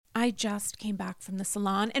I just came back from the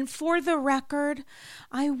salon, and for the record,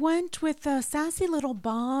 I went with a sassy little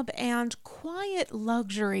bob and quiet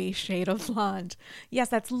luxury shade of blonde. Yes,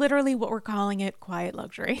 that's literally what we're calling it, quiet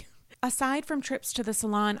luxury. Aside from trips to the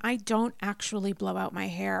salon, I don't actually blow out my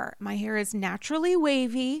hair. My hair is naturally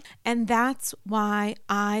wavy, and that's why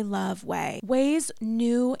I love Ouai. Ouai's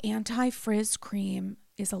new anti-frizz cream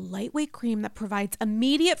is a lightweight cream that provides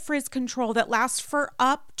immediate frizz control that lasts for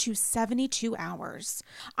up to 72 hours.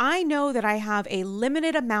 I know that I have a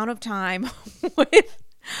limited amount of time with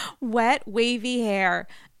wet, wavy hair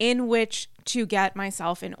in which to get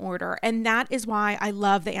myself in order. And that is why I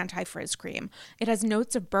love the anti-frizz cream. It has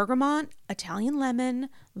notes of bergamot, Italian lemon,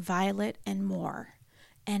 violet, and more.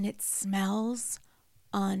 And it smells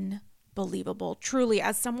unbelievable. Truly,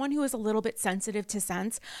 as someone who is a little bit sensitive to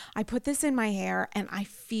scents, I put this in my hair and I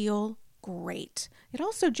feel great. It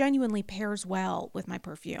also genuinely pairs well with my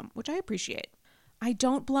perfume, which I appreciate. I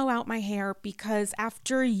don't blow out my hair because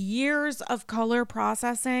after years of color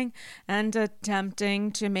processing and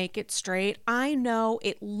attempting to make it straight, I know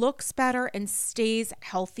it looks better and stays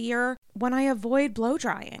healthier when I avoid blow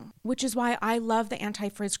drying, which is why I love the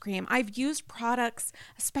anti-frizz cream. I've used products,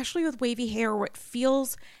 especially with wavy hair, where it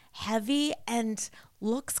feels heavy and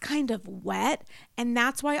looks kind of wet, and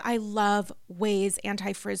that's why I love Ouai's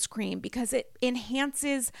anti-frizz cream, because it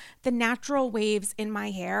enhances the natural waves in my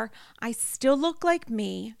hair. I still look like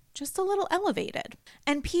me, just a little elevated.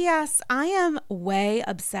 And P.S. I am way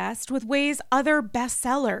obsessed with Ouai's other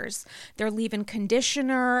bestsellers. Their leave-in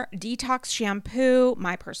conditioner, detox shampoo,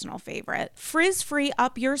 my personal favorite. Frizz-free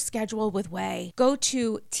up your schedule with Ouai. Go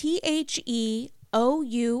to TheOuai.com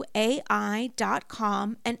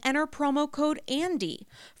and enter promo code Andy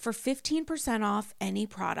for 15% off any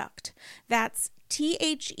product. That's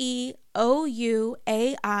TheOuai.com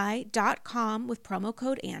with promo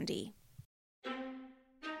code Andy.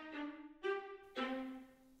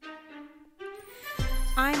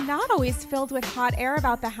 I'm not always filled with hot air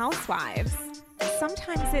about the housewives.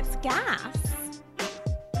 Sometimes it's gas.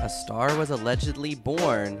 A star was allegedly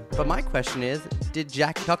born, but my question is, did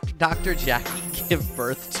Dr. Jackie give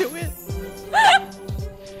birth to it?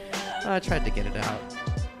 I tried to get it out.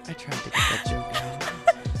 I tried to get that joke out.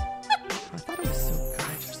 I thought it was so good,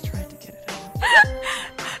 I just tried to get it out.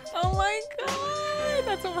 Oh my God,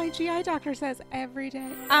 that's what my GI doctor says every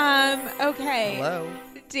day. Okay. Hello.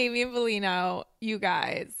 Damian Bellino, you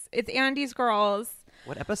guys. It's Andy's Girls.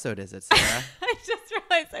 What episode is it, Sarah? I just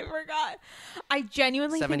realized I forgot. I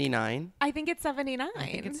genuinely 79? I think it's 79. I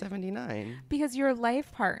think it's 79. Because your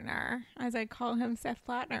life partner, as I call him, Seth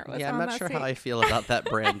Plattner, was Yeah, I'm on not that sure same- how I feel about that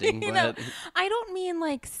branding, You but know, I don't mean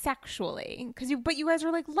like sexually, but you guys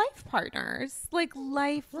are like life partners, like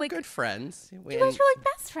life, we're like good friends. you guys are like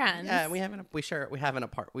best friends. Yeah, we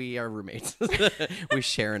are roommates. We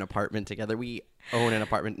share an apartment together. We own an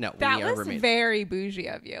apartment. No, That we are was roommates. very bougie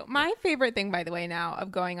of you. My favorite thing, by the way, now of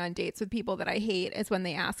going on dates with people that I hate is when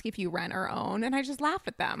they ask if you rent or own, and I just laugh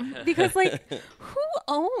at them because, like, who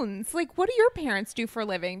owns? Like, what do your parents do for a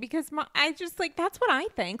living? Because I just like that's what I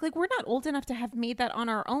think. Like, we're not old enough to have made that on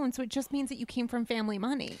our own, so it just means that you came from family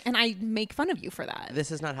money, and I make fun of you for that. This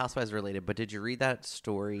is not Housewives related, but did you read that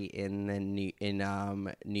story in the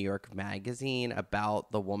New York Magazine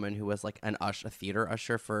about the woman who was like a theater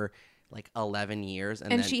usher for like 11 years,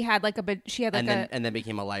 and then she had like and then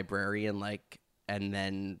became a librarian, and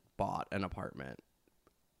then bought an apartment,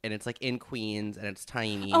 and it's like in Queens, and it's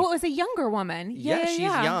tiny. Oh, it was a younger woman. Yeah, she's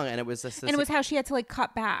young, and it was this, and it was how she had to like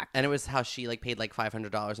cut back, and it was how she like paid like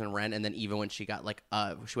 $500 in rent, and then even when she got like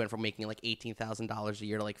she went from making like $18,000 a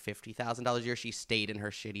year to like $50,000 a year. She stayed in her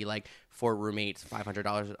shitty like 4 roommates,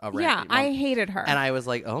 $500 a rent. Yeah, I hated her, and I was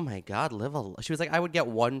like, oh my God, she was like, I would get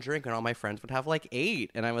 1 drink, and all my friends would have like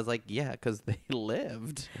 8, and I was like, yeah, because they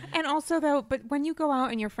lived. And also though, but when you go out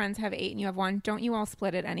and your friends have 8 and you have 1, don't you all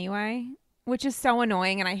split it anyway? Which is so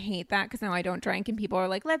annoying, and I hate that because now I don't drink, and people are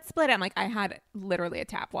like, "Let's split it." I'm like, I had literally a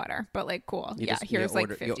tap water, but like, cool, here's like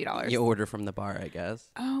 $50. You order from the bar, I guess.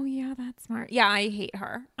 Oh yeah, that's smart. Yeah, I hate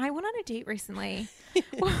her. I went on a date recently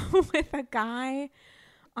with a guy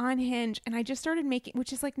on Hinge, and I just started making,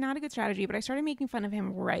 which is like not a good strategy, but I started making fun of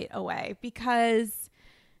him right away because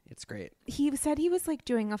it's great. He said he was like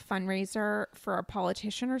doing a fundraiser for a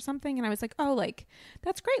politician or something. And I was like, oh, like,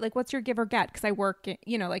 that's great. Like, what's your give or get? Because I work,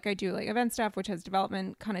 like I do like event stuff, which has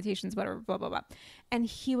development connotations, whatever, blah, blah, blah. And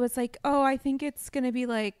he was like, oh, I think it's going to be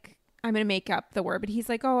like, I'm going to make up the word. But he's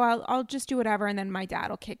like, oh, I'll just do whatever. And then my dad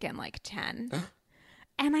will kick in like 10.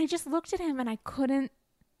 And I just looked at him and I couldn't.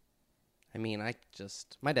 I mean,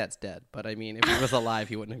 my dad's dead, but I mean, if he was alive,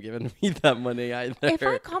 he wouldn't have given me that money either. If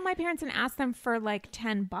I called my parents and asked them for like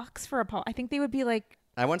 $10 for a poll, I think they would be like,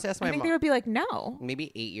 I once asked my I think mom. they would be like, no.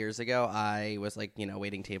 Maybe 8 years ago, I was like,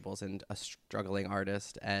 waiting tables and a struggling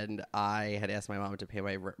artist, and I had asked my mom to pay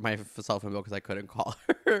my cell phone bill because I couldn't call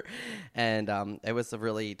her, and it was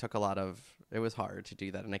took a lot of. It was hard to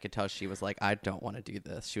do that, and I could tell she was like, I don't want to do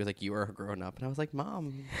this. She was like, you are a grown up, and I was like,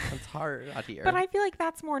 Mom, it's hard out here. But I feel like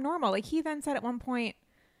that's more normal. Like he then said at one point,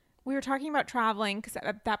 we were talking about traveling because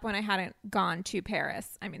at that point I hadn't gone to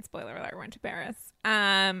Paris. I mean, spoiler alert, I went to Paris.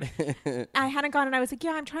 I hadn't gone, and I was like,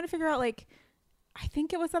 yeah, I'm trying to figure out like, I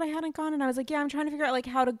think it was that I hadn't gone, and I was like, yeah, I'm trying to figure out like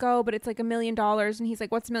how to go, but it's like $1 million. And he's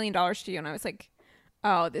like, what's $1 million to you? And I was like,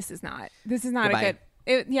 oh, this is not Goodbye. a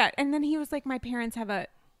good, yeah. And then he was like, my parents have a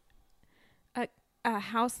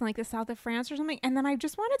house in like the south of France or something, and then I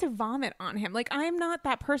just wanted to vomit on him. Like I'm not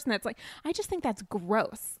that person that's like, I just think that's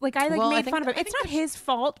gross. Like I made fun of him. It's not his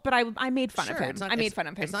fault, but I made fun of him. I made fun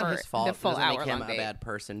of him. It's not for his fault. The full It doesn't hour make him long a date. bad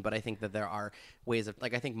person, but I think that there are ways of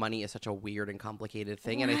like I think money is such a weird and complicated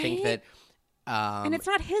thing, and I Right? think that And it's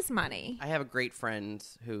not his money. I have great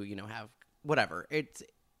friends who have whatever.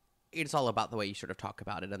 It's all about the way you sort of talk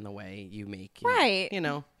about it and the way you make it. Right.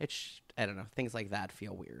 It's I don't know, things like that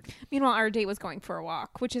feel weird. Meanwhile, our date was going for a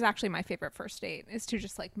walk, which is actually my favorite first date, is to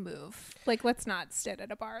just like move. Like, let's not sit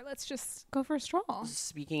at a bar. Let's just go for a stroll.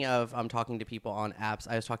 Speaking of talking to people on apps,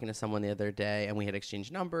 I was talking to someone the other day and we had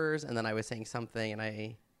exchanged numbers, and then I was saying something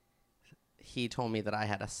and he told me that I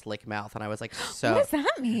had a slick mouth, and I was like, so What does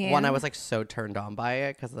that mean? one, I was like so turned on by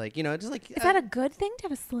it because like just like Is that a good thing to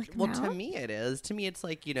have a slick well, mouth? to me it is. To me it's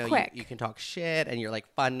like Quick. you can talk shit and you're like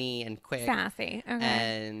funny and quick. Sassy. Okay.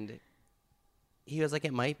 And he was like,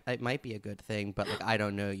 it might be a good thing, but like I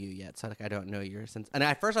don't know you yet, so like I don't know your sense. And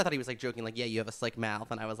at first I thought he was like joking, like, yeah, you have a slick mouth,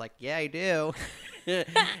 and I was like, yeah, I do.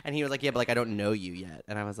 And he was like, yeah, but like I don't know you yet,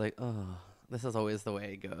 and I was like, oh, this is always the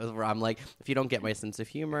way it goes. Where I'm like, if you don't get my sense of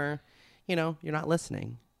humor, you're not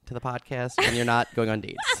listening to the podcast and you're not going on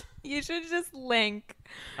dates. You should just link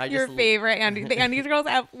I your just- favorite the Andy's Girls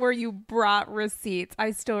app where you brought receipts.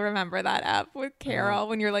 I still remember that app with Carol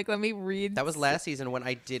when you're like, let me read. That was last season when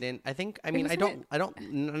I didn't. I think. I mean, I don't.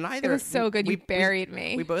 Neither. It was so good. You buried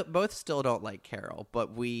me. We both still don't like Carol,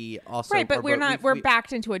 but we also Right, but are we're bo- not. we- We're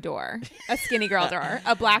backed into a door, a skinny girl door,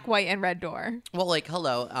 a black, white, and red door. Well, like,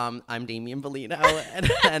 hello. I'm Damian Bellino,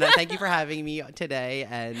 and thank you for having me today.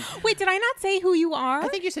 And Wait, did I not say who you are? I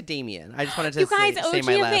think you said Damian. I just wanted to You guys, say OG my of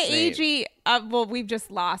the last name. AG. Well, we've just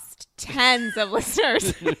lost tens of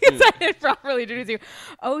listeners because I didn't properly introduce you.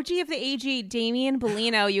 OG of the AG, Damian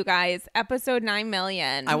Bellino, you guys. Episode 9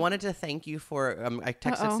 million. I wanted to thank you for. I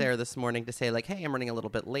texted Uh-oh. Sarah this morning to say like, hey, I'm running a little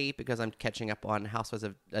bit late because I'm catching up on Housewives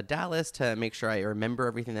of Dallas to make sure I remember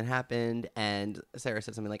everything that happened. And Sarah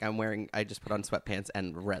said something like, I just put on sweatpants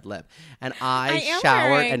and red lip, and I am showered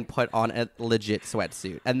wearing- and put on a legit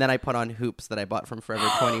sweatsuit, and then I put on hoops that I bought from Forever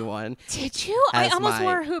 21. Did you? I as almost my-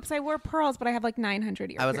 wore hoops. I wore pearls, but I have like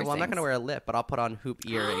 900 ear I was like, well, I'm not going to piercings. wear a lip, but I'll put on hoop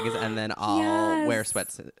earrings, and then I'll wear Yes.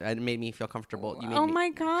 sweats. It made me feel comfortable. You made Oh me my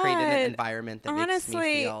created an God. environment that Honestly,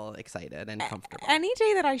 makes me feel excited and comfortable. Any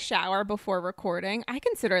day that I shower before recording, I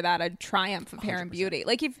consider that a triumph of hair and 100%. beauty.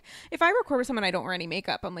 Like if I record with someone I don't wear any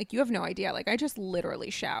makeup, I'm like, you have no idea. Like I just literally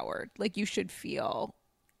showered. Like you should feel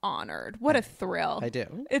honored. What a thrill. I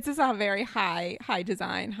do. It's just a very high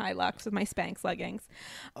design, high luxe with my Spanx leggings.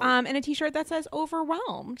 Oh. And a t-shirt that says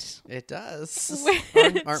overwhelmed. It does.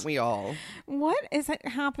 Which- Aren't we all? What is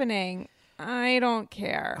happening? I don't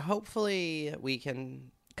care. Hopefully we can.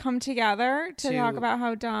 Come together to talk To- about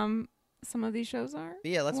how dumb some of these shows are.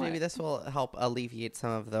 Yeah, maybe What? this will help alleviate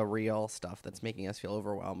some of the real stuff that's making us feel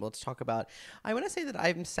overwhelmed. Let's talk about. I want to say that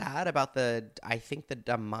I'm sad about the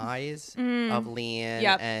demise of Leanne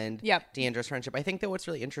Yep. and Yep. Deandra's friendship. I think that what's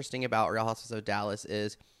really interesting about Real Housewives of Dallas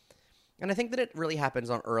is. And I think that it really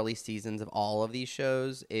happens on early seasons of all of these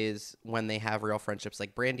shows is when they have real friendships.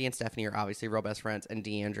 Like Brandy and Stephanie are obviously real best friends, and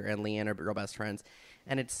Deandra and Leanne are real best friends.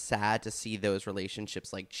 And it's sad to see those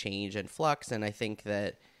relationships like change and flux. And I think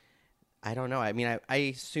that, I don't know. I mean, I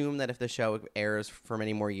assume that if the show airs for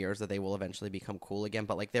many more years that they will eventually become cool again.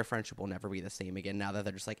 But like their friendship will never be the same again now that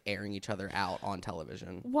they're just like airing each other out on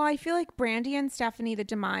television. Well, I feel like Brandy and Stephanie, the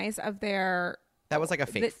demise of their... That was like a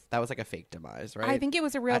fake. That was like a fake demise, right? I think it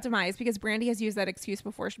was a real demise because Brandy has used that excuse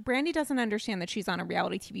before. Brandy doesn't understand that she's on a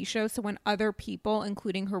reality TV show. So when other people,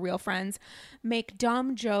 including her real friends, make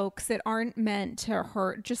dumb jokes that aren't meant to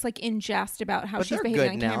hurt, just like in jest about how But she's they're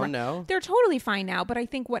behaving good on now, camera, no? they're totally fine now. But I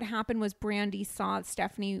think what happened was Brandy saw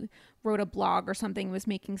Stephanie wrote a blog or something, was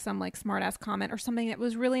making some like smart ass comment or something that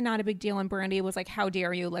was really not a big deal, and Brandy was like, how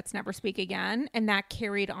dare you, let's never speak again. And that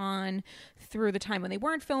carried on through the time when they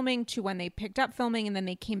weren't filming to when they picked up filming, and then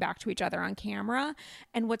they came back to each other on camera.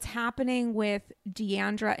 And what's happening with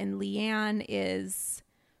Deandra and Leanne is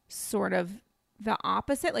sort of the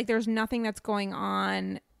opposite. Like there's nothing that's going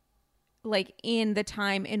on like in the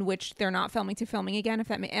time in which they're not filming to filming again, if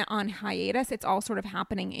that on hiatus. It's all sort of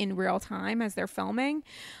happening in real time as they're filming.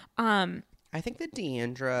 I think that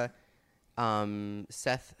Deandra,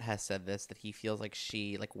 Seth has said this, that he feels like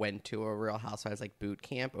she like went to a Real Housewives like boot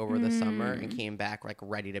camp over the summer and came back like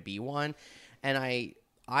ready to be one. And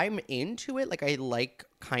I'm into it. Like I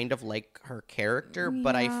kind of like her character,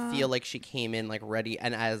 but I feel like she came in like ready,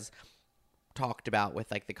 and as talked about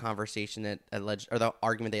with like the conversation that or the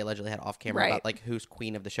argument they allegedly had off camera about like who's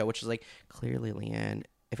queen of the show, which is like clearly Leanne.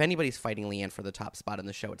 If anybody's fighting Leanne for the top spot in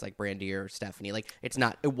the show, it's like Brandy or Stephanie. Like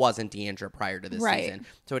it wasn't Deandra prior to this season.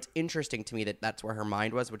 So it's interesting to me that that's where her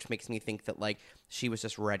mind was, which makes me think that like she was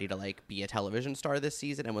just ready to like be a television star this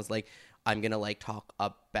season and was like, I'm gonna like talk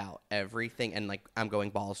about everything, and like I'm going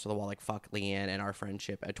balls to the wall, like fuck Leanne and our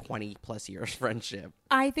friendship, a 20 plus years friendship.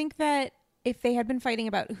 I think that if they had been fighting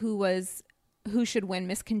about who should win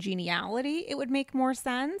Miss Congeniality, it would make more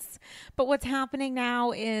sense. But what's happening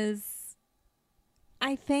now is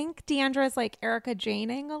I think Deandra is like Erica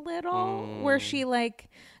Janing a little, where she like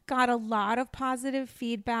got a lot of positive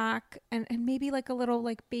feedback and maybe like a little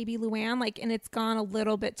like baby Luann, like, and it's gone a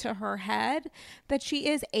little bit to her head that she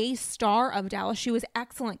is a star of Dallas. She was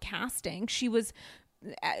excellent casting. She was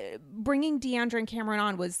bringing Deandra and Cameron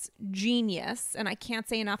on was genius, and I can't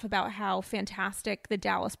say enough about how fantastic the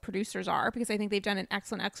Dallas producers are, because I think they've done an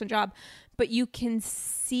excellent job. But you can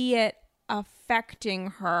see it affecting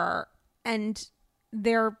her, and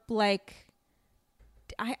they're like,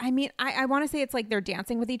 I mean, I want to say it's like they're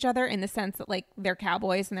dancing with each other in the sense that like they're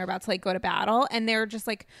cowboys and they're about to like go to battle, and they're just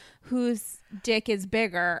like, whose dick is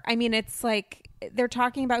bigger? I mean, it's like they're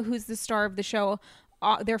talking about who's the star of the show.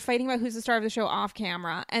 They're fighting about who's the star of the show off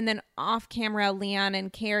camera, and then off camera, Leanne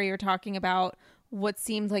and Carrie are talking about what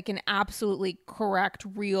seemed like an absolutely correct,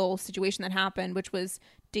 real situation that happened, which was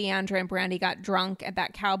Deandra and Brandy got drunk at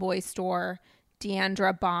that cowboy store.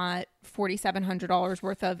 Deandra bought $4,700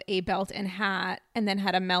 worth of a belt and hat, and then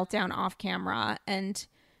had a meltdown off camera. And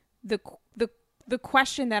the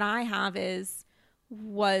question that I have is,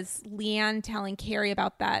 was Leanne telling Carrie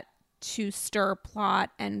about that to stir plot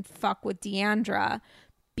and fuck with Deandra?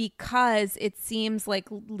 Because it seems like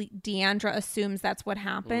Deandra assumes that's what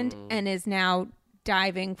happened and is now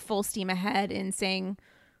diving full steam ahead and saying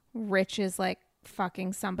Rich is like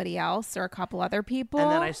fucking somebody else or a couple other people. And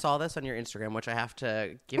then I saw this on your Instagram, which I have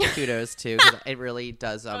to give kudos to, because it really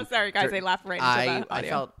does. Oh, sorry guys, they laughed right into the audio. I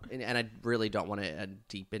felt, and I really don't want to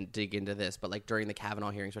dig into this, but like during the Kavanaugh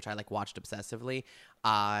hearings, which I like watched obsessively,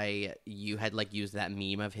 you had like used that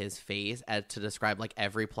meme of his face to describe like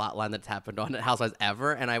every plot line that's happened on Housewives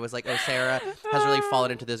ever, and I was like, oh, Sarah has really fallen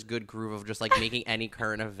into this good groove of just like making any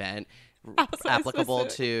current event applicable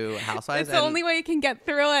to Housewives. It's the only way you can get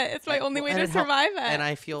through it. It's my only way to survive it. And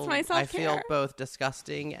I feel both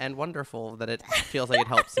disgusting and wonderful that it feels like it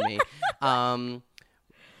helps me.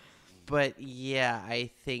 But yeah,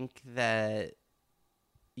 I think that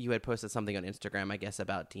you had posted something on Instagram, I guess,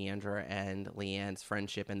 about Deandra and Leanne's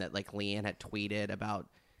friendship, and that like Leanne had tweeted about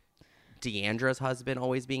Deandra's husband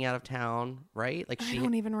always being out of town, right? Like I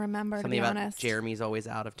don't even remember, to be honest. Jeremy's always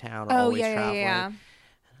out of town or always traveling. Yeah.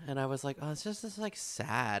 And I was like, oh, it's just this like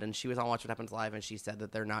sad. And she was on Watch What Happens Live, and she said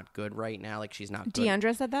that they're not good right now. Like she's not good.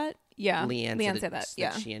 Deandra said that? Yeah. Leanne said that.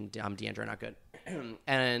 Yeah. She and Deandra are not good.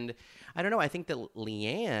 And I don't know. I think that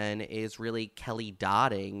Leanne is really Kelly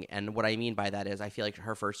Dotting. And what I mean by that is I feel like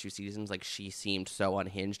her first 2 seasons, like she seemed so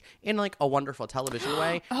unhinged in like a wonderful television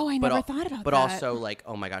way. Oh, I never thought about that. But also like,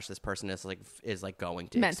 oh my gosh, this person is like going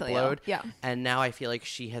to mentally explode. Yeah. And now I feel like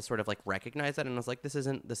she has sort of like recognized that and was like, this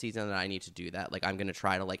isn't the season that I need to do that. Like I'm going to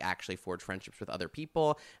try to like actually forge friendships with other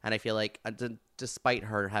people. And I feel like despite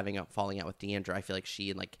her having a falling out with Deandra, I feel like she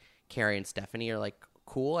and like Carrie and Stephanie are like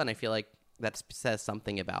cool. And I feel like that says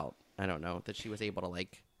something about, I don't know, that she was able to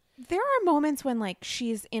like. There are moments when like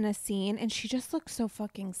she's in a scene and she just looks so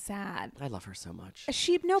fucking sad. I love her so much.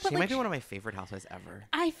 She might be one of my favorite housewives ever.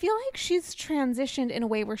 I feel like she's transitioned in a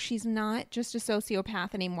way where she's not just a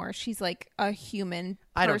sociopath anymore. She's like a human person.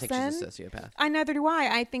 I don't think she's a sociopath. Neither do I.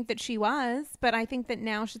 I think that she was, but I think that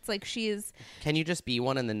now it's like she is. Can you just be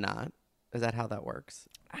one and then not? Is that how that works?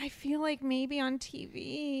 I feel like maybe on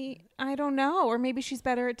TV, I don't know, or maybe she's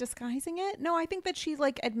better at disguising it. No, I think that she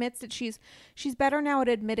like admits that she's better now at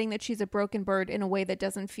admitting that she's a broken bird in a way that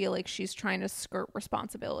doesn't feel like she's trying to skirt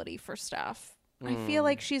responsibility for stuff. I feel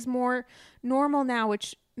like she's more normal now,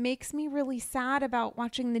 which makes me really sad about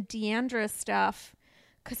watching the Deandra stuff,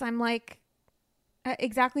 because I'm like,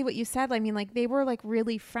 exactly what you said. I mean, like they were like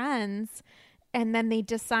really friends. And then they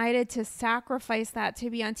decided to sacrifice that to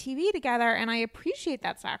be on TV together. And I appreciate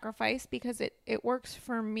that sacrifice because it works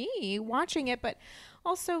for me watching it. But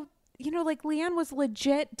also, you know, like Leanne was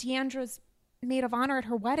legit Deandra's maid of honor at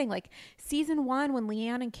her wedding. Like season 1, when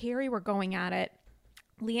Leanne and Carrie were going at it,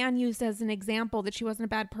 Leanne used as an example that she wasn't a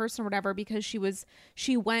bad person or whatever because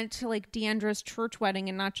she went to like Deandra's church wedding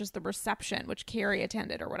and not just the reception, which Carrie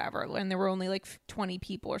attended or whatever. And there were only like 20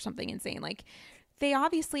 people or something insane. Like, they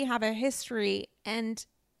obviously have a history, and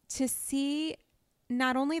to see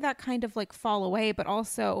not only that kind of like fall away, but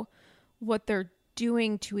also what they're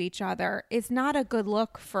doing to each other is not a good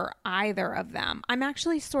look for either of them. I'm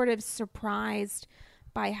actually sort of surprised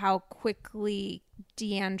by how quickly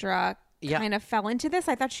Deandra kind of fell into this.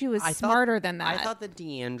 I thought she was smarter than that. I thought that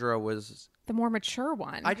Deandra was the more mature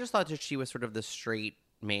one. I just thought that she was sort of the straight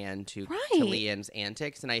man to Leanne's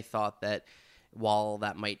antics, and I thought that while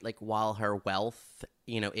her wealth,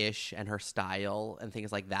 you know, ish, and her style and things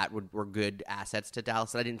like that were good assets to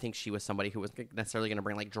Dallas, I didn't think she was somebody who was necessarily going to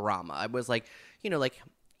bring like drama. I was like, you know, like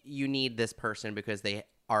you need this person because they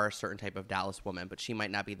are a certain type of Dallas woman, but she might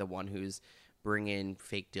not be the one who's bringing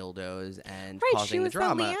fake dildos and causing the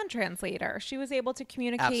drama. She was the Leanne translator. She was able to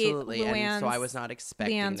communicate. Absolutely, and so I was not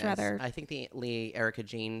expecting Leanne's this. I think the Erika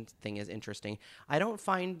Jayne thing is interesting.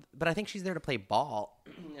 But I think she's there to play ball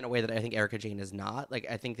in a way that I think Erika Jayne is not. Like,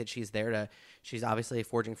 I think that she's obviously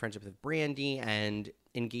forging friendship with Brandi and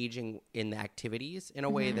engaging in the activities in a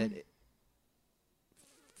way that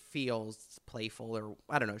feels playful, or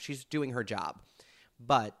I don't know. She's doing her job,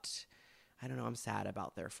 but I don't know. I'm sad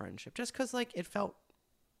about their friendship just because, like, it felt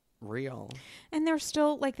real. And they're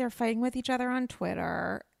still, like, they're fighting with each other on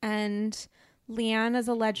Twitter. And Leanne is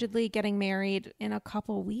allegedly getting married in a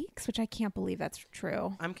couple weeks, which I can't believe that's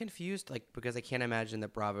true. I'm confused, like, because I can't imagine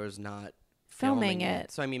that Bravo's not filming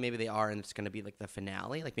it. So, I mean, maybe they are, and it's going to be, like, the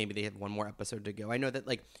finale. Like, maybe they have one more episode to go. I know that,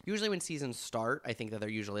 like, usually when seasons start, I think that they're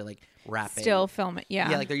usually, like, wrapping. Still filming, yeah.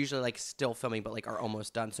 Yeah, like, they're usually, like, still filming, but, like, are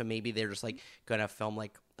almost done. So maybe they're just, like, going to film,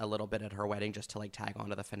 like, a little bit at her wedding just to, like, tag on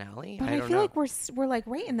to the finale. But I feel like we're, like,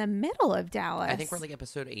 right in the middle of Dallas. I think we're, like,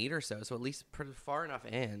 episode 8 or so at least pretty far enough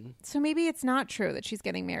in. So maybe it's not true that she's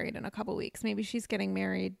getting married in a couple weeks. Maybe she's getting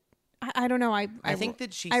married. I don't know. I think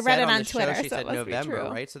that she read said it on the Twitter. Show, she said November,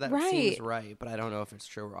 right? So that seems right, but I don't know if it's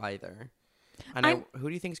true either. And who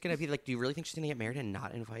do you think is going to be, like, do you really think she's going to get married and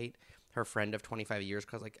not invite her friend of 25 years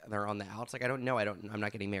because, like, they're on the outs? Like, I don't know. I'm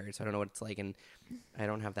not getting married, so I don't know what it's like. And I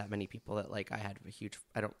don't have that many people that, like, I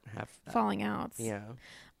don't have that. Falling outs. Yeah.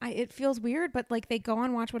 It feels weird, but, like, they go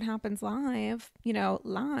and watch What Happens Live,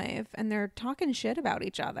 and they're talking shit about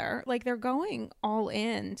each other. Like, they're going all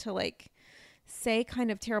in to, like, say kind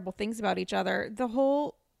of terrible things about each other.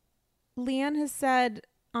 Leanne has said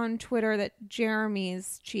on Twitter that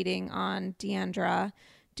Jeremy's cheating on Deandra.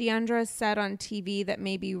 Deandra said on TV that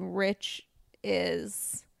maybe Rich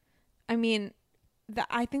is. I mean,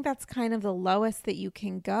 I think that's kind of the lowest that you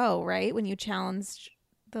can go, right? When you challenge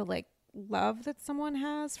the, like, love that someone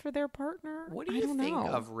has for their partner. What do you think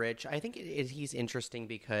of Rich? I think he's interesting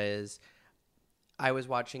because I was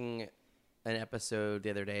watching an episode the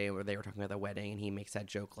other day where they were talking about the wedding, and he makes that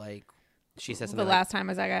joke, like, she says something the last time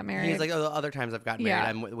as I got married. He's like, oh, the other times I've gotten married,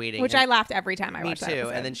 I'm waiting. Which I laughed every time I watched that. Me too.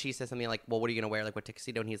 And then she says something like, well, what are you going to wear? Like, what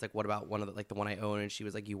tuxedo? And he's like, what about one of the, like, the one I own? And she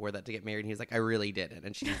was like, you wore that to get married? And he was like, I really didn't.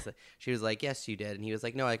 And she was like, yes, you did. And he was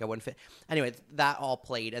like, no, like, I wouldn't fit. Anyway, that all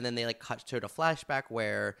played. And then they, like, cut to a flashback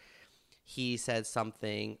where he said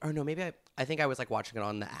something, or no, maybe I think I was, like, watching it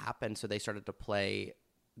on the app. And so they started to play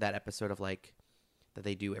that episode of, like, that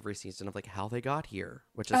they do every season of, like, how they got here,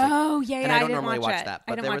 which is, like, and I don't normally watch that,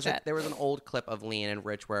 but there was an old clip of Leanne and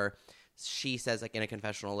Rich where she says, like, in a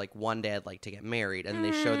confessional, like, one day I'd like to get married, and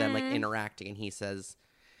they show them, like, interacting, and he says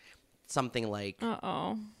something like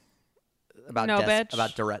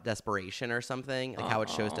about direct desperation or something, like how it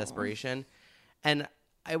shows desperation, and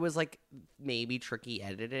I was like, maybe tricky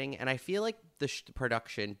editing, and I feel like the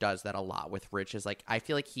production does that a lot with Rich. Is like, I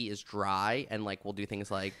feel like he is dry and, like, will do things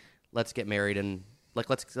like, let's get married and, like,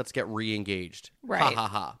 let's get re-engaged. Right. Ha ha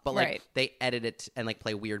ha. But, like, they edit it and, like,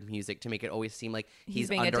 play weird music to make it always seem like he's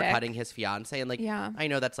undercutting his fiance. And, like, I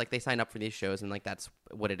know that's, like, they sign up for these shows and, like, that's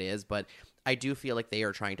what it is. But I do feel like they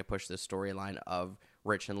are trying to push this storyline of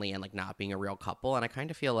Rich and Leanne, like, not being a real couple. And I kind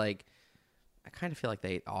of feel like I kind of feel like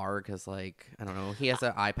they are because, like, I don't know. He has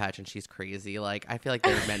an eye patch and she's crazy. Like, I feel like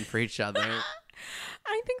they're meant for each other.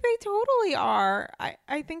 I think they totally are.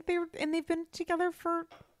 I think they've been together for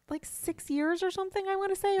like 6 years or something, I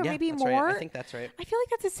want to say, or Yeah, maybe that's more. right. I think that's right. I feel like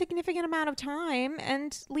that's a significant amount of time.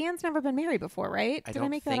 And Leanne's never been married before, right? I Did I don't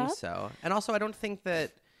make that think up? so. And also, I don't think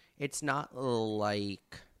that it's not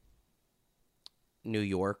like New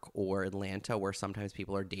York or Atlanta where sometimes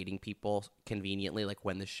people are dating people conveniently, like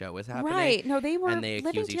when the show is happening. Right. No, they were and they living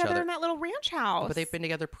accuse each together other. in that little ranch house. But they've been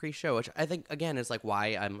together pre-show, which I think again is like why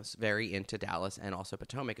I'm very into Dallas and also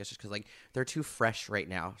Potomac. It's just because like they're too fresh right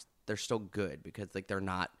now. They're still good because like they're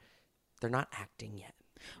not acting yet.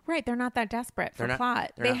 Right. They're not that desperate for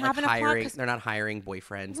plot. They're They not, have like, enough plot. hiring. They're not hiring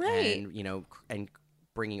boyfriends Right. and and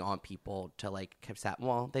bringing on people to like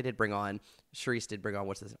well, they did bring on Charisse did bring on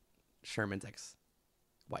what's this Sherman's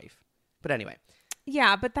ex-wife, but anyway.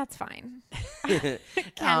 Yeah, but that's fine.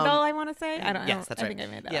 Kendall, I want to say. I don't know. Yes, that's right. I think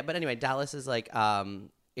I made that. Yeah, but anyway, Dallas is like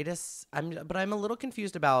it is. I'm a little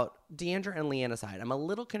confused about Deandra and Leanne aside. I'm a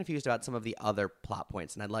little confused about some of the other plot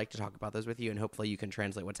points, and I'd like to talk about those with you, and hopefully you can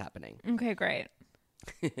translate what's happening. Okay, great.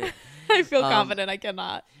 I feel confident. I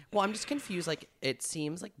cannot. Well, I'm just confused. Like, it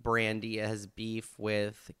seems like Brandy has beef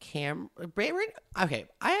with Cam. Okay,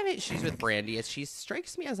 I have issues with Brandy. She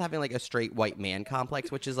strikes me as having like a straight white man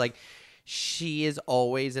complex, which is like she is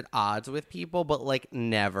always at odds with people, but like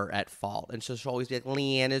never at fault. And so she'll always be like,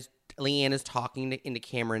 Leanne is talking into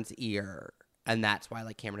Cameron's ear, and that's why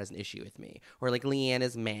like Cameron has an issue with me, or like Leanne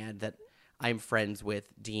is mad that I'm friends with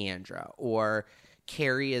Deandra, or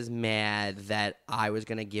Carrie is mad that I was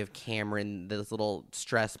going to give Cameron those little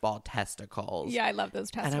stress ball testicles. Yeah, I love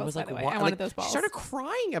those testicles. And I was like, by the way. what? I wanted Like, those balls. She started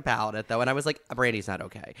crying about it, though. And I was like, Brandy's not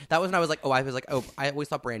okay. That was when I was like, I always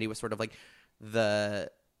thought Brandy was sort of like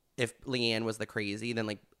if Leanne was the crazy, then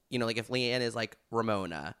like, like if Leanne is like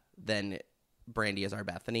Ramona, then Brandy is our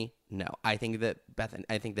Bethany. No, I think that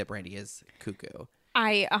Brandy is cuckoo.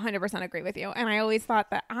 I 100% agree with you. And I always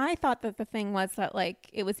thought that the thing was that like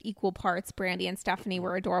it was equal parts Brandy and Stephanie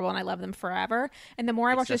were adorable and I love them forever. And the more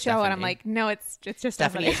I watch the show and I'm like, no, it's just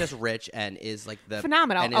Stephanie is just rich and is like the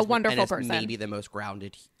phenomenal, and a wonderful person. Maybe the most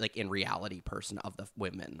grounded like in reality person of the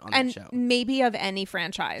women on and the show. Maybe of any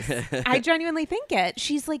franchise. I genuinely think it.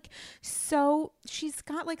 She's like she's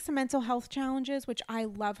got like some mental health challenges, which I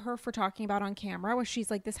love her for talking about on camera, where she's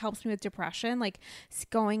like, this helps me with depression, like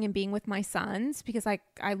going and being with my sons, because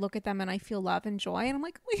I look at them and I feel love and joy, and I'm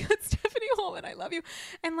like, we got Stephanie Holman, I love you.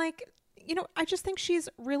 And like, I just think she's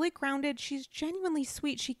really grounded. She's genuinely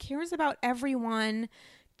sweet. She cares about everyone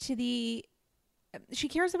she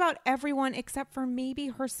cares about everyone except for maybe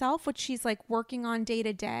herself, which she's like working on day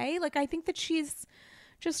to day. Like, I think that she's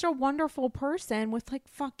just a wonderful person with like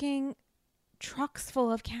fucking trucks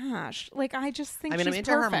full of cash. Like, I just think she's I'm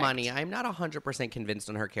into perfect. her money. I'm not 100% convinced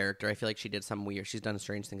on her character. I feel like she did some weird. She's done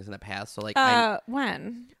strange things in the past. So like,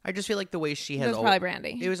 when I just feel like the way she has it was probably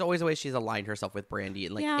Brandy. It was always the way she's aligned herself with Brandy,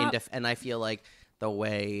 and like and I feel like the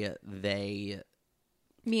way they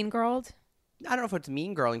mean girled. I don't know if it's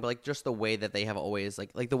mean girling, but like just the way that they have always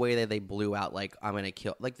like the way that they blew out like I'm gonna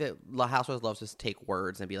kill, like the Housewives loves to take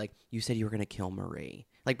words and be like, you said you were gonna kill Marie.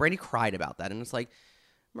 Like Brandy cried about that, and it's like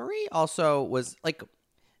Marie also was like,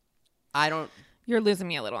 You're losing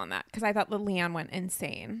me a little on that because I thought that Leanne went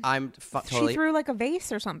insane. Totally. She threw like a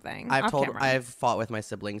vase or something. I've fought with my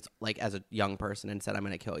siblings like as a young person and said I'm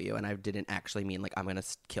going to kill you, and I didn't actually mean like I'm going to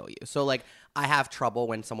kill you. So like I have trouble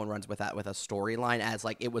when someone runs with that with a storyline as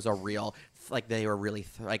like it was a real like they were really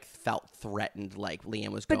felt threatened like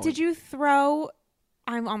Leanne was. But did you throw?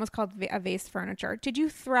 I'm almost called a vase furniture. Did you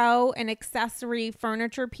throw an accessory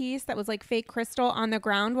furniture piece that was like fake crystal on the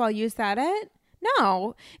ground while you said it?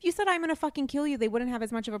 No. If you said, I'm going to fucking kill you, they wouldn't have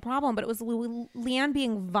as much of a problem. But it was Leanne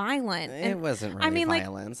being violent. It wasn't really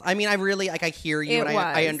violence. I mean, I really, like, I hear you and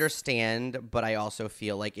I understand, but I also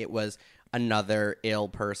feel like it was another ill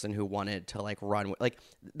person who wanted to, like, run. Like,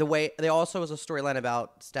 the way, there also was a storyline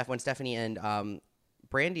about when Stephanie and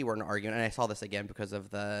Brandy were in an argument, and I saw this again because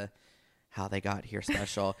of how they got here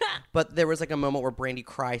special. But there was, like, a moment where Brandy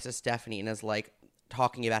cries to Stephanie and is, like,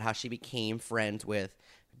 talking about how she became friends with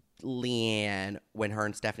Leanne when her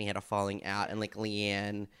and Stephanie had a falling out, and like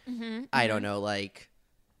Leanne I don't know, like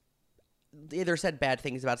either said bad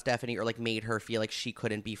things about Stephanie or like made her feel like she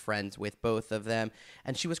couldn't be friends with both of them,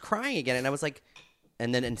 and she was crying again, and I was like,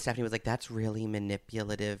 and Stephanie was like, that's really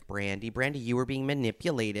manipulative, Brandy, you were being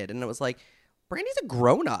manipulated. And it was like, Brandy's a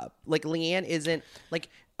grown-up. Like Leanne isn't like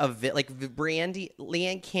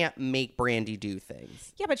Leanne can't make Brandy do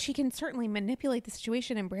things. Yeah, but she can certainly manipulate the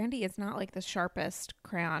situation, and Brandy is not like the sharpest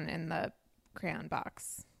crayon in the crayon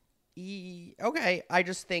box. Okay, I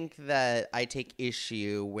just think that I take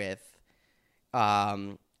issue with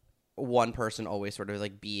one person always sort of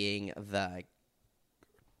like being the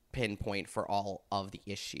pinpoint for all of the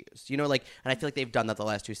issues. You know, like, and I feel like they've done that the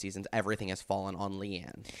last 2 seasons. Everything has fallen on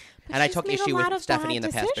Leanne. But And I she's took made a issue lot with of Stephanie in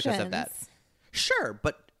bad the past because of that. decisions. Sure,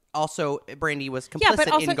 but also Brandy was Yeah, but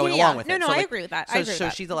complicit also in going yeah, along with no, it. No, So, I like, agree with that. So, I agree with so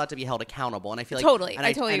that. she's allowed to be held accountable, and I feel like Totally, and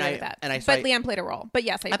I totally agree and with that. And I, but Leanne played a role. But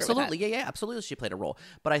yes, I agree absolutely, with that. yeah, absolutely, she played a role.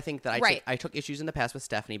 But I think that Right. I took issues in the past with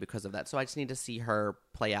Stephanie because of that. So I just need to see her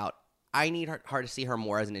play out. I need her to see her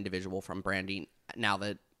more as an individual from Brandy now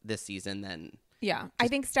that this season than. Yeah, I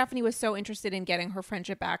think Stephanie was so interested in getting her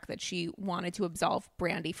friendship back that she wanted to absolve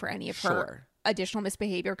Brandy for any of her Sure. additional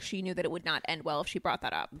misbehavior because she knew that it would not end well if she brought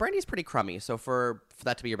that up. Brandy's pretty crummy, so for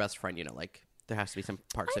that to be your best friend, you know, like there has to be some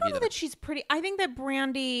parts I of don't you know that. that she's pretty. I think that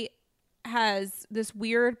Brandy has this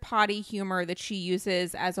weird potty humor that she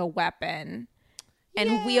uses as a weapon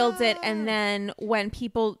and wields it. And then when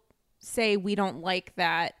people say we don't like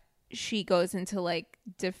that, she goes into like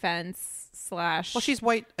defense / Well, she's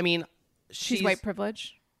white. I mean, she's white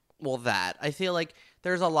privilege. Well, that I feel like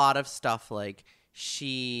there's a lot of stuff like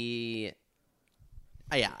she.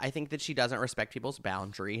 Yeah, I think that she doesn't respect people's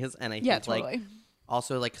boundaries, and I think totally. like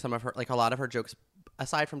also like some of her like a lot of her jokes,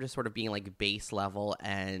 aside from just sort of being like base level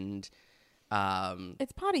and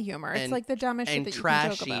It's potty humor. It's and- like the dumbest shit and that you can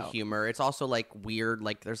joke trashy about. humor. It's also like weird.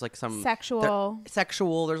 Like there's like some Sexual.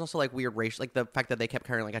 sexual. There's also like weird racial. Like the fact that they kept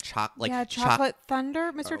carrying like a Chocolate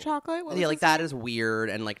Thunder, Mr. Chocolate. What was yeah, like his that name? is weird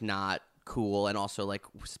and like not cool, and also like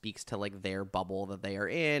speaks to like their bubble that they are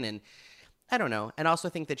in, and I don't know. And I also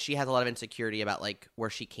think that she has a lot of insecurity about like where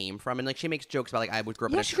she came from, and like she makes jokes about like I grew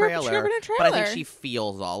up in a she grew up trailer, in a but I think trailer. she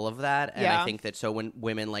feels all of that, and Yeah. I think that so when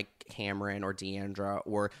women like Cameron or Deandra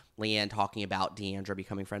or Leanne talking about Deandra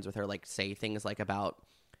becoming friends with her, like say things like about,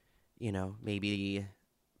 you know, maybe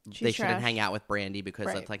they shouldn't trash. hang out with Brandy because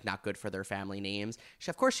Right. that's like not good for their family names.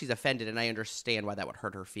 Of course she's offended, and I understand why that would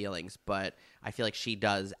hurt her feelings, but I feel like she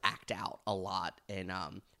does act out a lot and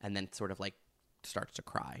then sort of like starts to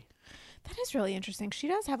cry. That is really interesting. She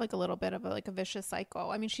does have like a little bit of a vicious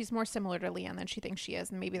cycle. I mean, she's more similar to Leanne than she thinks she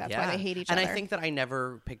is, and maybe that's why they hate each and other. I think that I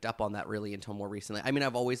never picked up on that really until more recently. I mean,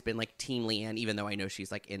 I've always been like Team Leanne, even though I know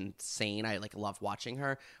she's like insane. I like love watching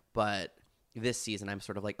her, but this season I'm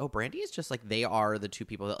sort of like, oh, Brandy is just like they are the two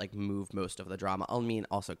people that like move most of the drama. I mean,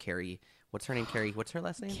 also Carrie. What's her name? Carrie. What's her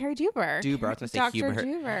last name? Carrie Duber. Duber. I was gonna say Dr. Hubert.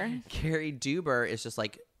 Duber. Carrie Duber is just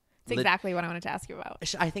like. It's exactly what I wanted to ask you about.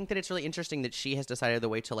 I think that it's really interesting that she has decided the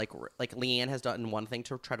way to like Leanne has done one thing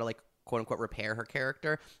to try to like quote unquote repair her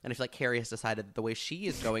character, and I feel like Carrie has decided that the way she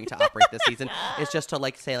is going to operate this season is just to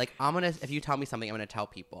like say like if you tell me something, I'm gonna tell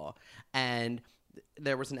people. And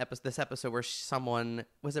there was this episode where someone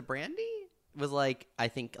was it Brandy was like, I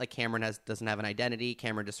think like Cameron doesn't have an identity.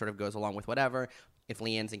 Cameron just sort of goes along with whatever. If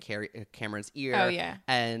Leanne's in Cameron's ear, Oh, yeah.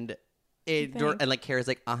 and. And like Carrie's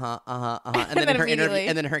like and then And in then her interview immediately.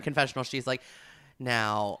 and then in her confessional she's like,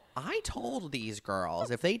 now I told these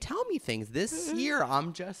girls if they tell me things this year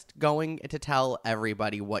I'm just going to tell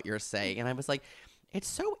everybody what you're saying. And I was like, it's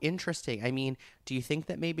so interesting. I mean, do you think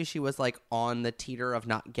that maybe she was like on the teeter of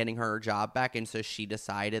not getting her job back, and so she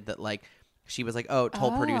decided that like she was like,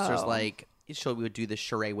 told producers like she would do the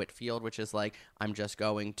Sheree Whitfield, which is like, I'm just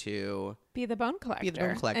going to Be the bone collector,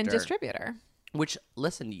 and collector. distributor. Which,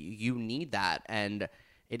 listen, you need that. And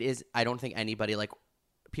it is, I don't think anybody, like,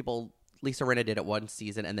 people, Lisa Rinna did it one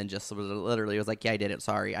season and then just literally was like, yeah, I did it.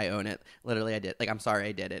 Sorry, I own it. Literally, I did. Like, I'm sorry,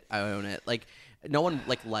 I did it. I own it. Like, no one,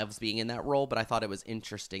 like, loves being in that role, but I thought it was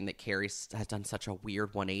interesting that Carrie has done such a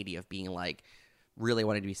weird 180 of being, like, really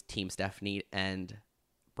wanted to be Team Stephanie and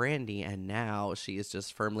Brandy, and now she is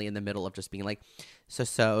just firmly in the middle of just being like,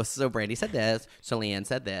 so Brandy said this, so Leanne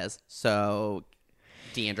said this, so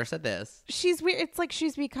Deandra said this. She's weird. It's like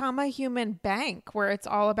she's become a human bank where it's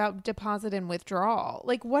all about deposit and withdrawal.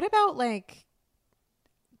 Like, what about like,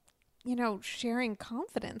 you know, sharing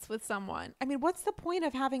confidence with someone? I mean, what's the point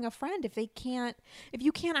of having a friend if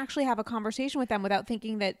you can't actually have a conversation with them without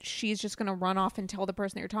thinking that she's just going to run off and tell the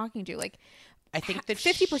person that you're talking to? Like, I think that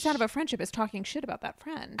 50% of a friendship is talking shit about that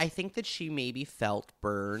friend. I think that she maybe felt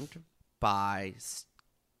burned by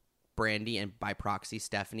Brandy and by proxy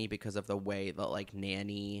Stephanie because of the way the like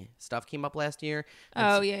nanny stuff came up last year.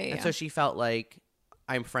 And so she felt like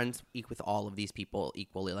I'm friends with all of these people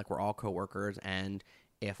equally. Like we're all coworkers, and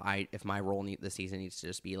if my role this season needs to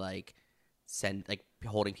just be like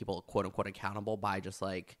holding people quote unquote accountable by just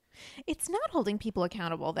like. It's not holding people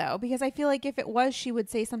accountable though, because I feel like if it was, she would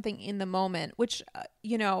say something in the moment, which,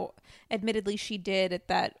 you know, admittedly she did at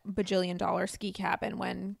that bajillion-dollar ski cabin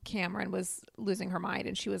when Cameron was losing her mind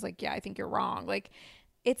and she was like, yeah, I think you're wrong. Like,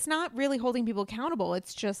 it's not really holding people accountable.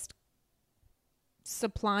 It's just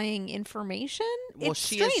supplying information. Well, it's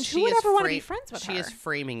strange. Who would ever want to be friends with her? She is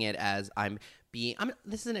framing it as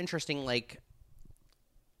this is an interesting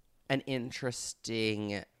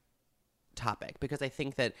topic, because I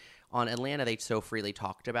think that on Atlanta they so freely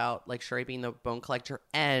talked about like Sheree being the bone collector,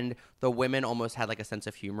 and the women almost had like a sense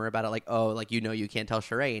of humor about it, like, oh, like, you can't tell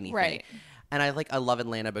Sheree anything. Right. And I love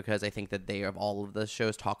Atlanta because I think that they, of all of the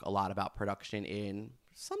shows, talk a lot about production in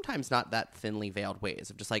sometimes not that thinly veiled ways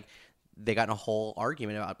of just like they got in a whole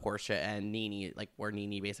argument about Portia and Nene, like where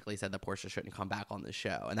Nene basically said that Portia shouldn't come back on the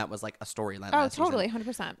show, and that was like a storyline. Oh, totally,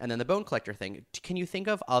 100%. And then the bone collector thing. Can you think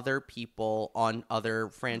of other people on other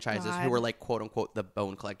franchises who were like quote unquote the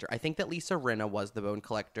bone collector? I think that Lisa Rinna was the bone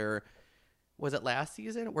collector. Was it last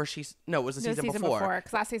season? It was the season before.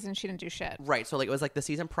 Because last season she didn't do shit. Right. So like it was like the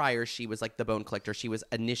season prior, she was like the bone collector. She was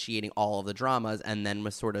initiating all of the dramas, and then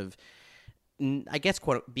was sort of, I guess,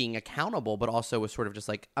 quote, being accountable, but also was sort of just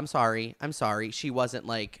like, I'm sorry. She wasn't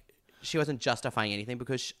justifying anything,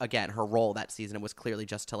 because again, her role that season was clearly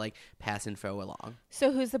just to like pass info along.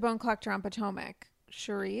 So who's the bone collector on Potomac?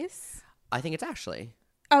 Charisse? I think it's Ashley.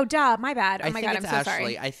 Oh, duh, my bad. Oh my God, I'm so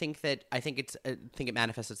Ashley. sorry. I think it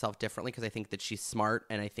manifests itself differently, because I think that she's smart,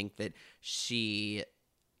 and I think that she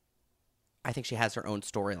has her own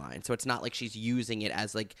storyline. So it's not like she's using it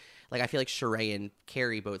as like I feel like Sheree and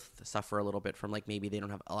Carrie both suffer a little bit from like maybe they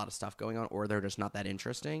don't have a lot of stuff going on, or they're just not that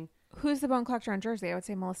interesting. Who's the bone collector on Jersey? I would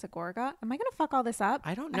say Melissa Gorga. Am I going to fuck all this up?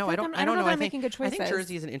 I don't know. I don't know. I'm making good choices. I think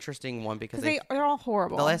Jersey is an interesting one because they're all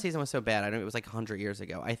horrible. The last season was so bad. I know it was like 100 years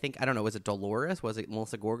ago. I don't know. Was it Dolores? Was it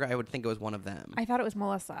Melissa Gorga? I would think it was one of them. I thought it was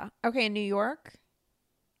Melissa. Okay, in New York.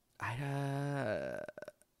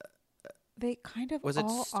 They kind of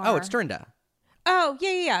all are. Oh, it's Dorinda. Oh,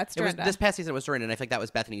 yeah. It's Dorinda. This past season it was Dorinda, and I think that was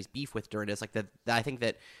Bethany's beef with Dorinda. It's like I think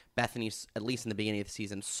that Bethany, at least in the beginning of the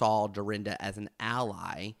season, saw Dorinda as an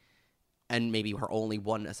ally, and maybe her only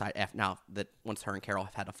one aside. Now that once her and Carol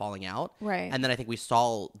have had a falling out, right? And then I think we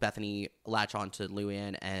saw Bethany latch on to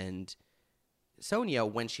Luann and Sonia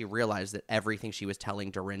when she realized that everything she was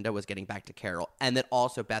telling Dorinda was getting back to Carol, and that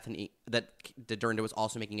also Dorinda was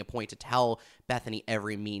also making a point to tell Bethany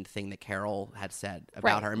every mean thing that Carol had said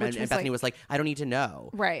about her, and Bethany was like, "I don't need to know,"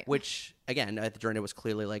 right? Which again, Dorinda was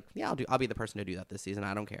clearly like, "Yeah, I'll be the person to do that this season.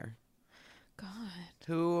 I don't care." God,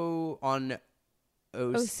 who on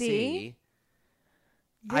OC?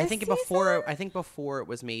 I think before it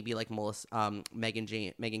was maybe like Megan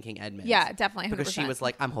King Edmonds. Yeah, definitely, 100%. Because she was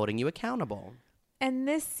like, "I'm holding you accountable." And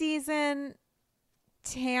this season,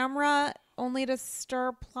 Tamra only to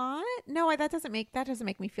stir plot? No, that doesn't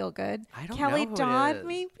make me feel good. I don't Kelly know who Dodd, it is.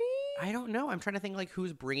 maybe? I don't know. I'm trying to think like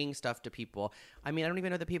who's bringing stuff to people. I mean, I don't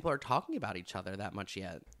even know that people are talking about each other that much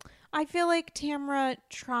yet. I feel like Tamra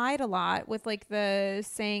tried a lot with like the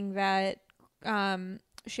saying that Shannon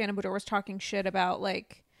Boudreaux was talking shit about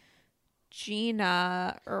like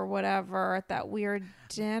Gina or whatever at that weird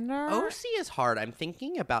dinner. OC is hard. I'm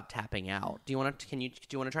thinking about tapping out. Do you want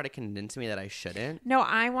to try to convince me that I shouldn't? No,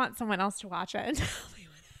 I want someone else to watch it and tell me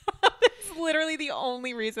what happened. It's literally the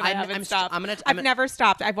only reason I haven't stopped. I've never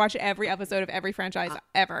stopped. I've watched every episode of every franchise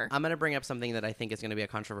ever. I'm going to bring up something that I think is going to be a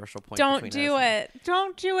controversial point. Don't do it.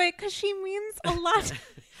 Don't do it, because she means a lot.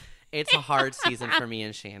 It's a hard season for me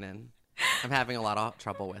and Shannon. I'm having a lot of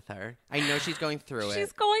trouble with her. I know she's going through it.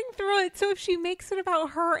 She's going through it. So if she makes it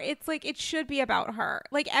about her, it's like it should be about her.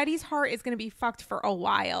 Like Eddie's heart is going to be fucked for a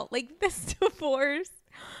while. Like this divorce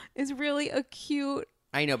is really a cute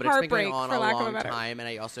I know, but it's been going on for a lack of long better. time, and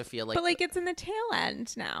I also feel like... But like it's in the tail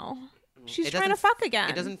end now. She's trying to fuck again.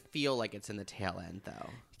 It doesn't feel like it's in the tail end, though.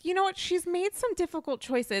 You know what? She's made some difficult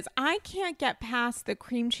choices. I can't get past the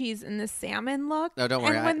cream cheese and the salmon look. No, don't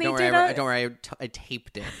worry. Don't worry. I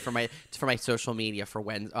taped it for my social media for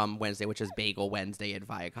Wednesday, which is Bagel Wednesday at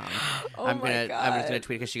Viacom. Oh I'm just gonna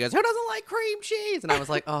tweet because she goes, "Who doesn't like cream cheese?" And I was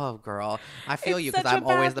like, "Oh, girl, I feel you," because I'm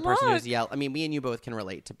always the person who's yelled. I mean, me and you both can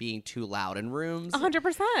relate to being too loud in rooms.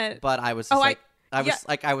 100%. But I was just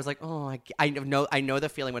I was like, oh, I know the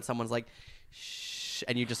feeling when someone's like, shh.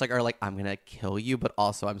 And you just like are like, I'm gonna kill you, but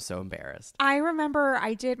also I'm so embarrassed. I remember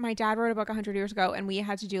my dad wrote a book 100 years ago, and we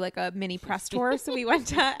had to do like a mini press tour. So we went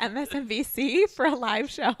to MSNBC for a live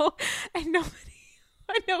show, and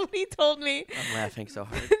nobody told me. I'm laughing so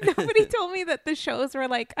hard. Nobody told me that the shows were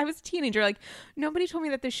like, I was a teenager. Like nobody told me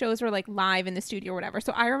that the shows were like live in the studio or whatever.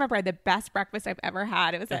 So I remember I had the best breakfast I've ever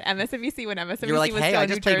had. It was at MSNBC when MSNBC you were like, was hey, still I in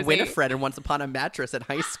just New played Jersey. Winifred in Once Upon a Mattress at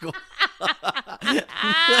high school. All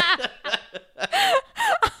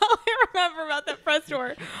I remember about that press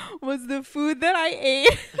store was the food that I ate,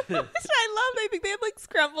 which I loved. I think they had like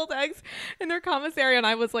scrambled eggs in their commissary, and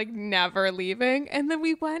I was like never leaving. And then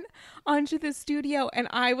we went onto the studio, and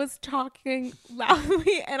I was talking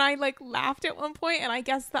loudly, and I like laughed at one point, and I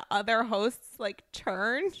guess the other hosts like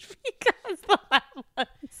turned because the laugh was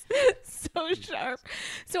so sharp.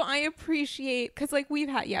 So I appreciate, because like we've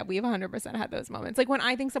 100% had those moments. Like when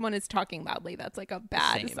I think someone is talking loudly, that's like a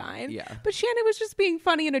bad sign. Yeah. But Shannon was just being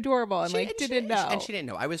funny and adorable, and didn't know. And she didn't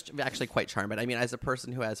know. I was actually quite charmed. But I mean, as a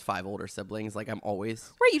person who has 5 older siblings, like I'm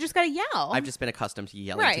always right. You just gotta yell. I've just been accustomed to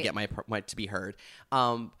yelling to get my to be heard.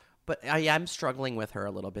 But I am struggling with her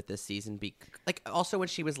a little bit this season. Like also when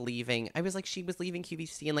she was leaving, I was like, she was leaving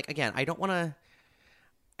QVC, and like again, I don't want to.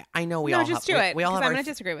 I know we all just have, do it. we all have I'm our going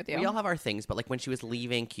to disagree with you. We all have our things, but like when she was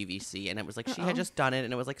leaving QVC, and it was like she had just done it,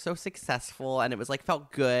 and it was like so successful, and it was like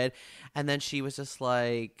felt good, and then she was just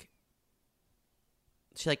like.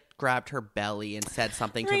 She like grabbed her belly and said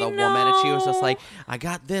something to the woman, and she was just like, I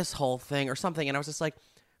got this whole thing or something. And I was just like,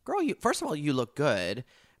 girl, you first of all, you look good.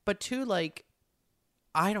 But 2, like,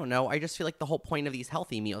 I don't know. I just feel like the whole point of these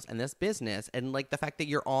healthy meals and this business and like the fact that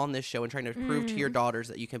you're on this show and trying to prove to your daughters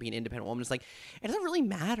that you can be an independent woman is like, it doesn't really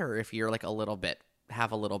matter if you're like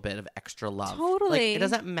have a little bit of extra love. Totally. Like, it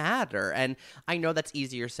doesn't matter. And I know that's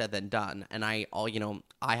easier said than done. And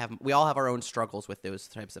we all have our own struggles with those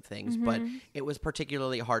types of things, but it was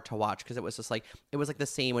particularly hard to watch because it was just like, it was like the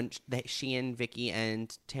same when she and Vicky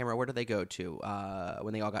and Tamara, where did they go to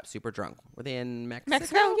when they all got super drunk? Were they in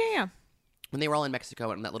Mexico? Yeah. When they were all in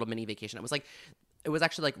Mexico on that little mini vacation, it was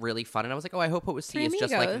actually like really fun, and I was like, oh, I hope OC is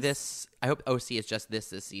just like this. I hope OC is just this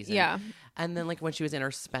season. Yeah. And then like when she was in her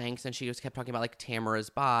Spanx, and she just kept talking about like Tamara's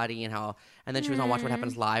body and how, and then she was on Watch What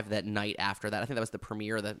Happens Live that night after that. I think that was the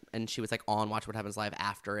premiere and she was like on Watch What Happens Live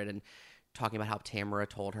after it and talking about how Tamara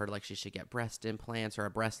told her like she should get breast implants or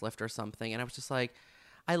a breast lift or something. And I was just like,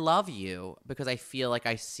 I love you because I feel like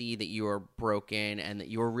I see that you are broken and that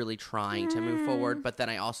you're really trying to move forward. But then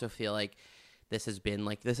I also feel like this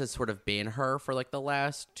has sort of been her for like the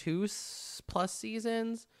last 2+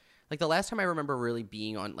 seasons. Like the last time I remember really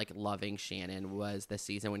being on like loving Shannon was the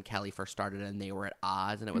season when Kelly first started and they were at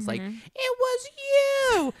odds, and it was like, it was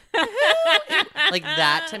you. Like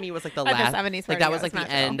that to me was like the last. Like that was like the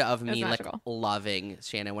end of me like loving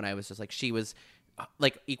Shannon when I was just like, she was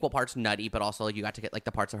like equal parts nutty, but also like you got to get like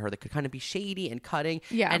the parts of her that could kind of be shady and cutting.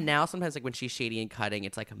 Yeah. And now sometimes like when she's shady and cutting,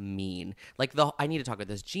 it's like mean. Like I need to talk about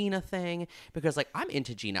this Gina thing because like I'm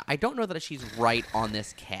into Gina. I don't know that she's right on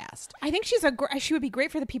this cast. I think she would be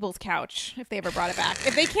great for the People's Couch if they ever brought it back.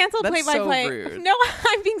 If they canceled Play by so Play. Rude. No,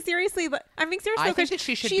 I'm being serious. I think that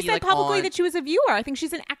she should be said like publicly that she was a viewer. I think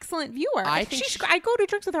she's an excellent viewer. I'd go to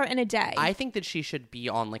drinks with her in a day. I think that she should be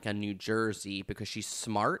on like a New Jersey because she's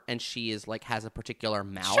smart and she is like has a particular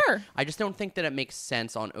mouth. Sure. I just don't think that it makes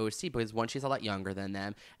sense on OC because one, she's a lot younger than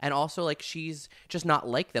them, and also like she's just not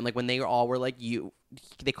like them. Like when they all were like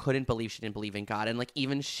they couldn't believe she didn't believe in God, and like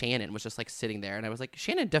even Shannon was just like sitting there, and I was like,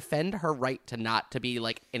 Shannon, defend her right to be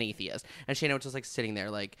like an atheist. And Shannon was just like sitting there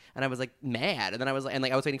like, and I was like mad, and then I was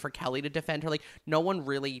waiting for Kelly to defend her. Like no one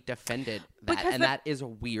really defended that, and that is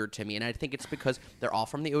weird to me. And I think it's because they're all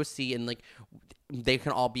from the OC, and like they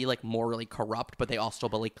can all be like morally corrupt, but they all still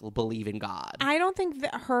believe in God. I don't think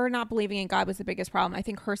that her not believing in God was the biggest problem. I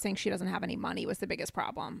think her saying she doesn't have any money was the biggest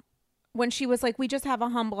problem. When she was like, we just have a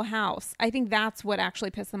humble house. I think that's what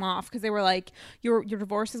actually pissed them off because they were like, your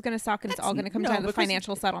divorce is going to suck and it's all going to come down to the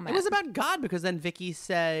financial settlement. It was about God because then Vicky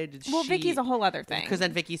said Vicky's a whole other thing. Because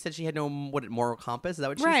then Vicky said she had no moral compass. Is that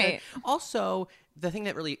what she said? Also, the thing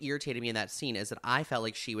that really irritated me in that scene is that I felt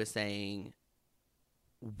like she was saying,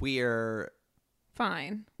 we're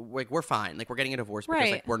fine. Like we're fine. Like we're getting a divorce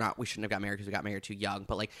because like we shouldn't have got married because we got married too young.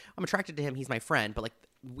 But like I'm attracted to him. He's my friend. But like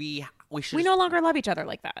we no longer love each other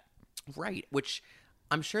like that. Right, which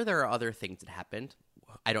I'm sure there are other things that happened.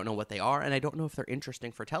 I don't know what they are, and I don't know if they're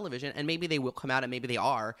interesting for television, and maybe they will come out, and maybe they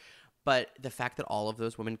are, but the fact that all of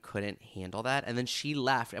those women couldn't handle that, and then she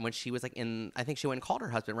left, and when she was like I think she went and called her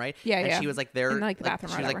husband, right? Yeah, and she was like, they're in like the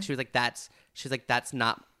bathroom, she was like, that's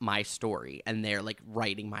not my story, and they're like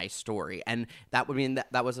writing my story, and that would mean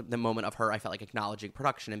that was the moment of her, I felt like acknowledging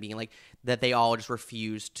production and being like, that they all just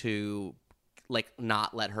refused to like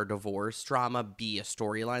not let her divorce drama be a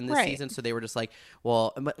storyline this season. So they were just like,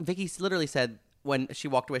 well, Vicky literally said when she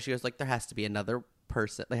walked away, she was like, there has to be another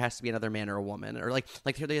person. There has to be another man or a woman, or like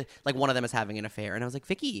one of them is having an affair. And I was like,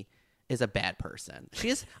 Vicky is a bad person. She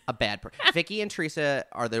is a bad person. Vicky and Teresa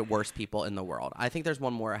are the worst people in the world. I think there's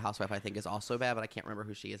one more housewife I think is also bad, but I can't remember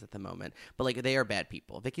who she is at the moment. But like they are bad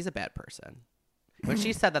people. Vicky's a bad person. When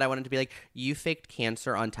she said that, I wanted to be like, you faked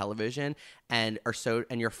cancer on television and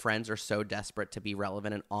your friends are so desperate to be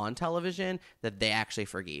relevant and on television that they actually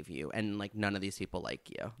forgave you. And like none of these people like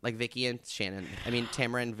you. Like Vicky and Shannon. I mean,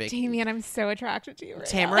 Tamara and Vicky. Damien, I'm so attracted to you right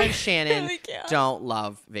Tamara now. and Shannon really can't. don't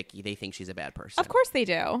love Vicky. They think she's a bad person. Of course they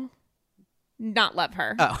do. Not love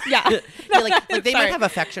her. Oh. Yeah. Yeah, like they Sorry. might have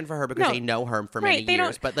affection for her because No. they know her for Right, many they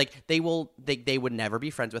years, don't- but like they would never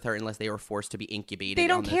be friends with her unless they were forced to be incubated. They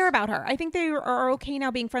don't on care this. about her. I think they are okay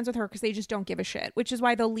now being friends with her because they just don't give a shit, which is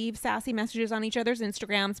why they'll leave sassy messages on each other's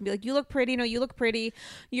Instagrams and be like, you look pretty. No, you look pretty.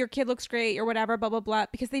 Your kid looks great or whatever, blah, blah, blah,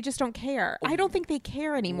 because they just don't care. I don't think they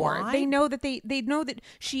care anymore. Why? They know that they know that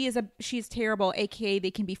she's terrible, aka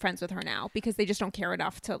they can be friends with her now because they just don't care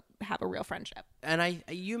enough to have a real friendship. And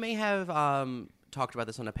you may have talked about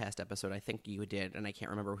this on a past episode. I think you did, and I can't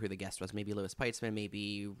remember who the guest was. Maybe Louis Peitzman,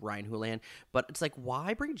 maybe Ryan Houlihan. But it's like,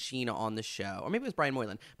 why bring Gina on the show? Or maybe it was Brian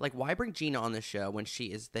Moylan. But like, why bring Gina on the show when she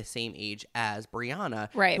is the same age as Brianna?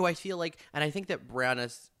 Right. Who I feel like, and I think that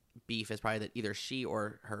Brianna's beef is probably that either she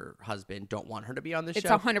or her husband don't want her to be on the It's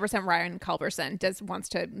show. 100% Ryan Culberson wants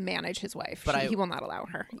to manage his wife. But He will not allow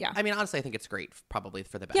her. Yeah. I mean, honestly, I think it's great, probably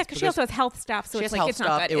for the best. Yeah, because she also has health stuff, so she it's has like health it's stuff.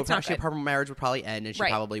 not good. It would It's not probably, good. her marriage would probably end, and she Right.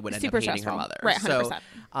 probably would end Super up hating stressful. her mother. Right, 100%.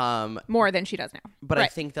 So, more than she does now. but Right. I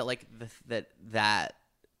think that like that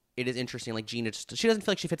it is interesting. Like Gina, she doesn't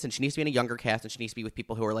feel like she fits in. She needs to be in a younger cast, and she needs to be with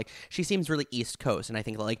people who are like. She seems really East Coast, and I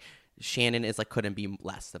think that like Shannon is like couldn't be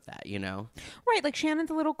less of that. You know, Right, like Shannon's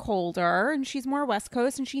a little colder and she's more West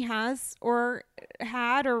Coast and she has or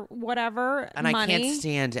had or whatever and money. I can't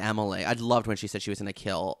stand Emily. I loved when she said she was going to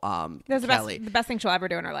kill That's Kelly. the best thing she'll ever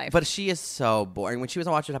do in her life. But she is so boring. When she was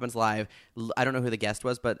on Watch What Happens Live, I don't know who the guest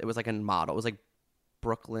was, but it was like a model. It was like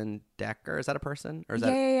Brooklyn Decker. Is that a person? Or is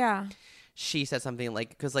that? yeah. She said something like,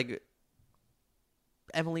 because like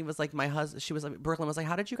Emily was like, my husband, she was like, Brooklyn was like,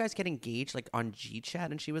 how did you guys get engaged? Like on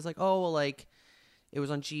GChat? And she was like, oh, well, like it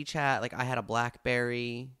was on GChat. Like I had a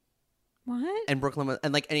BlackBerry. What? And Brooklyn was,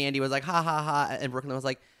 and like, and Andy was like, ha ha ha. And Brooklyn was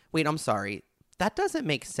like, wait, I'm sorry. That doesn't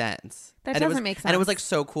make sense. That And it doesn't was- make And it was sense. like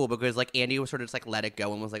so cool because like Andy was sort of just like let it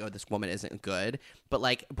go and was like, oh, this woman isn't good. But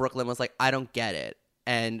like Brooklyn was like, I don't get it.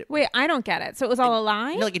 And Wait, I don't get it. So it was all a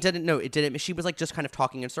lie? no, like it didn't. No, it didn't. She was like just kind of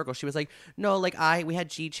talking in circles. She was like, no, like we had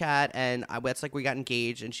GChat and that's like we got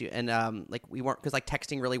engaged and like we weren't because like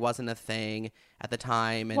texting really wasn't a thing at the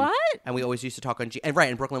time. And, What? And we always used to talk on and right.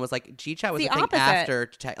 And Brooklyn was like GChat was The a thing opposite. after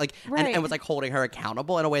text, like Right. and was like holding her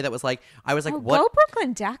accountable in a way that was like I was like Oh, what? go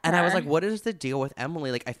Brooklyn Decker. And I was like, what is the deal with Emily?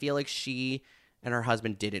 Like I feel like she and her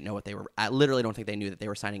husband didn't know what they were. I literally don't think they knew that they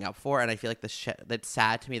were signing up for. And I feel like that's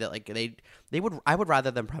sad to me that like they would. I would rather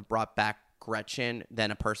them have brought back Gretchen than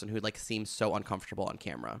a person who like seems so uncomfortable on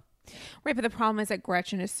camera. Right, but the problem is that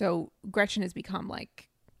Gretchen has become like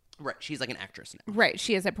Right, she's like an actress now. right.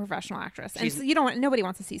 She is a professional actress, and She's- so nobody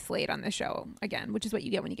wants to see Slade on the show again, which is what you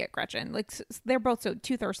get when you get Gretchen. Like they're both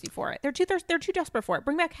too thirsty for it. They're too desperate for it.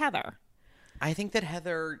 Bring back Heather. I think that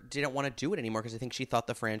Heather didn't want to do it anymore because I think she thought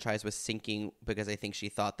the franchise was sinking because I think she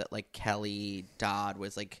thought that like Kelly Dodd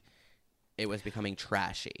was like it was becoming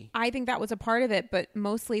trashy. I think that was a part of it, but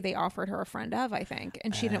mostly they offered her a friend of, I think,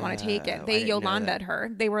 and she didn't want to take Oh, it. I They didn't know Yolanda'd that. her.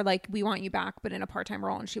 They were like, we want you back, but in a part-time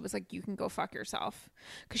role. And she was like, you can go fuck yourself.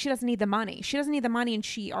 Because she doesn't need the money. She doesn't need the money, and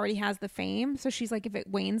she already has the fame. So she's like, if it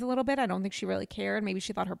wanes a little bit, I don't think she really cared. Maybe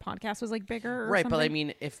she thought her podcast was like bigger or Right, something. but I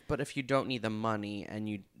mean, if you don't need the money and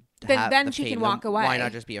you Then have the she can fame, walk then Why away.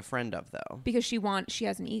 not just be a friend of though? because she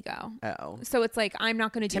has an ego. Oh. So it's like, I'm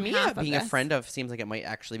not going to do To me, half of being a this. friend of seems like it might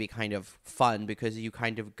actually be kind of fun because you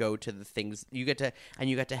kind of go to the things you get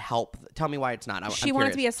to help. Tell me why it's not. I'm She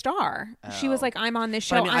wanted to be curious. a star. She was Oh. like, I'm on this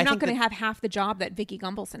But I show. mean, I I'm not think going to that- have half the job that Vicky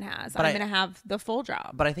Gumbelson has. But I'm I- going to have the full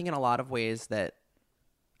job. But I think in a lot of ways that,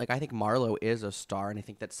 like, I think Marlo is a star, and I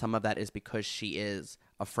think that some of that is because she is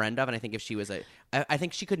a friend of, and I think if she was I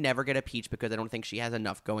think she could never get a peach because I don't think she has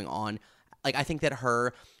enough going on. Like, I think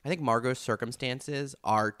Margot's circumstances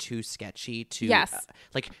are too sketchy to, Yes.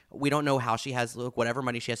 like, we don't know how she has, like, whatever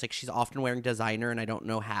money she has, like, she's often wearing designer, and I don't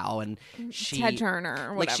know how, and she, Ted Turner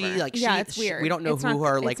or whatever. It's weird. we don't know It's who not-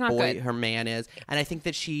 her, it's like, not boy, good. her man is, and I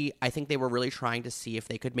think they were really trying to see if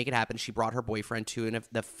they could make it happen. She brought her boyfriend to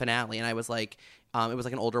the finale, and I was like, it was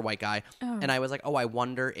like an older white guy, and I was like, oh, I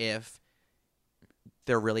wonder if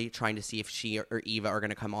they're really trying to see if she or Eva are going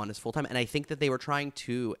to come on as full time, and I think that they were trying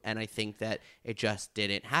to, and I think that it just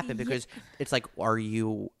didn't happen because it's like, are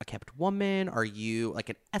you a kept woman? Are you like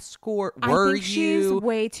an escort? I Were think you? she's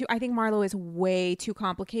way too. I think Marlo is way too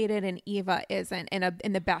complicated, and Eva isn't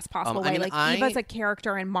in the best possible I way. mean, Like Eva's a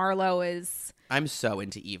character, and Marlo is. I'm so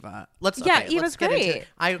into Eva. Eva's get into great. it.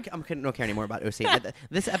 I don't care anymore about OC.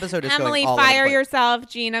 This episode is Emily, going all over the fire place. yourself.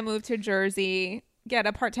 Gina, move to Jersey. get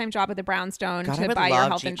a part-time job at the Brownstone God, I to would buy your love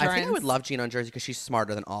health Gina. insurance. I think I would love Gina on Jersey because she's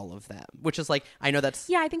smarter than all of them. Which is like, I know that's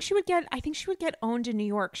Yeah, I think she would get owned in New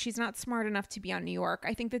York. She's not smart enough to be on New York.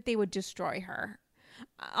 I think that they would destroy her.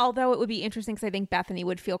 Although it would be interesting because I think Bethany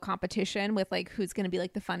would feel competition with like who's going to be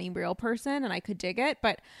like the funny real person, and I could dig it.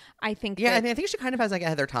 But I think yeah. that, I mean, I think she kind of has like a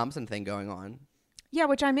Heather Thompson thing going on. yeah,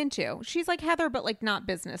 which I'm into. She's like Heather, but like not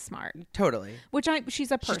business smart. Totally.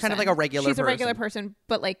 She's a person. She's kind of like a regular. She's a regular person,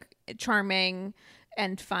 but like charming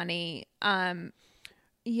and funny.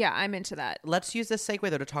 Yeah, I'm into that. Let's use this segue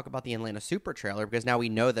though to talk about the Atlanta Super trailer because now we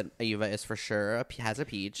know that Eva is for sure has a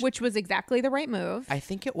peach, Which was exactly the right move. I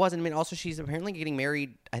think it was. And I mean, also she's apparently getting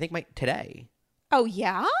married. I think today. Oh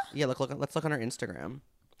yeah. Yeah, let's look on her Instagram.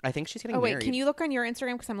 I think she's getting Oh wait, married. can you look on your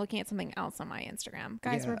Instagram? Because I'm looking at something else on my Instagram.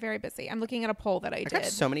 Guys, Yeah. we're very busy. I'm looking at a poll that I I did. got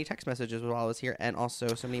so many text messages while I was here, and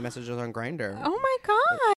also so many messages on Grindr. Oh my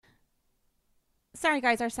god. Sorry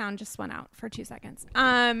guys, our sound just went out for 2 seconds.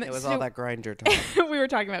 It was all that Grindr talk. We were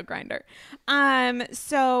talking about Grindr.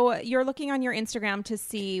 So you're looking on your Instagram to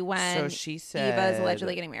see when So she said Eva is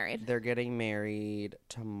allegedly getting married, they're getting married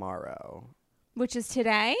tomorrow. which is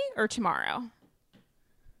today or tomorrow.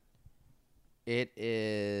 It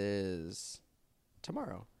is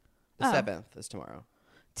tomorrow. The Oh. 7th is tomorrow.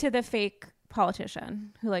 To the fake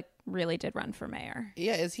politician who like really did run for mayor.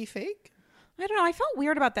 Yeah, is he fake? I don't know. I felt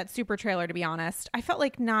weird about that super trailer, to be honest. I felt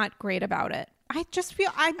like not great about it. I just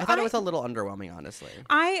feel I thought it was a little underwhelming, honestly.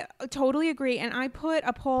 I totally agree. And I put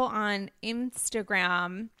a poll on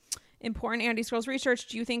Instagram. Important Andy Scrolls research.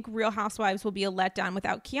 Do you think Real Housewives will be a letdown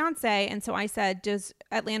without Keonce? And so I said, does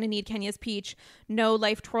Atlanta need Kenya's peach? No,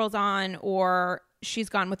 life twirls on, or she's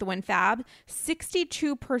gone with the wind fab.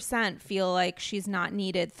 62% feel like she's not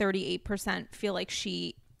needed. 38% feel like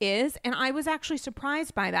she is. And I was actually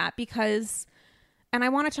surprised by that because, and I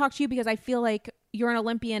want to talk to you because I feel like you're an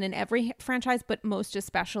Olympian in every franchise, but most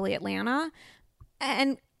especially Atlanta.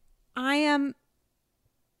 And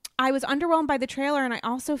I was underwhelmed by the trailer, and I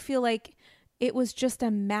also feel like it was just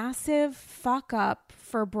a massive fuck up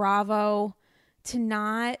for Bravo to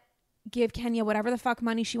not give Kenya whatever the fuck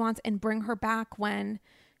money she wants and bring her back when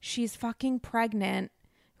she's fucking pregnant.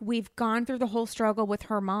 We've gone through the whole struggle with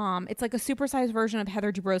her mom. It's like a supersized version of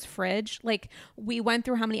Heather Dubrow's Fridge. Like, we went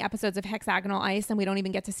through how many episodes of Hexagonal Ice and we don't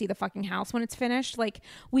even get to see the fucking house when it's finished. Like,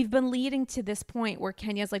 we've been leading to this point where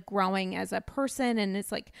Kenya's like growing as a person and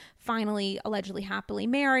is like finally allegedly happily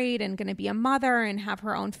married and going to be a mother and have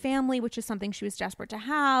her own family, which is something she was desperate to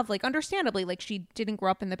have. Like, understandably, like she didn't grow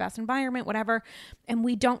up in the best environment, whatever. And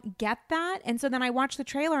we don't get that. And so then I watched the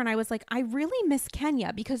trailer and I was like, I really miss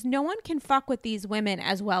Kenya because no one can fuck with these women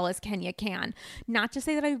as well as Kenya can. Not to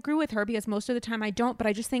say that I agree with her because most of the time I don't, but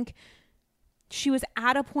I just think she was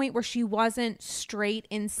at a point where she wasn't straight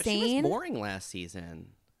insane. But she was boring last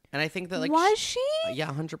season. And I think that like was she? Yeah,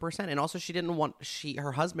 100%. And also she didn't want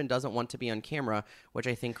her husband doesn't want to be on camera, which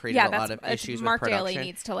I think created a lot of issues Mark with production. Daly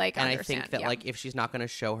needs to like and understand. I think that like if she's not going to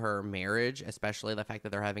show her marriage, especially the fact that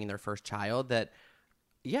they're having their first child, that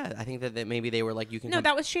yeah, I think that maybe they were like, you can. No,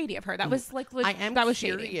 that was shady of her. That was like, I am that was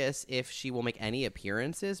curious if she will make any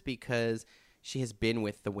appearances because she has been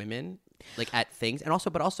with the women like at things, and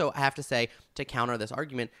also, but also I have to say to counter this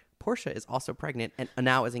argument, Portia is also pregnant and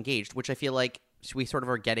now is engaged, which I feel like we sort of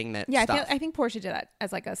are getting that. Yeah, stuff. I think Portia did that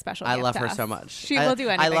as like a special. I gift love to her us. so much. She will do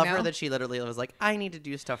anything. I love now. her that she literally was like, I need to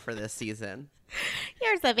do stuff for this season.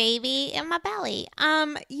 Here's the baby in my belly.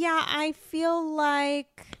 Yeah, I feel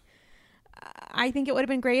like. I think it would have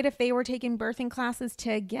been great if they were taking birthing classes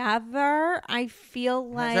together. I feel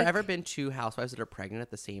like. Has there ever been two housewives that are pregnant at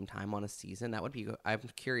the same time on a season? That would be. I'm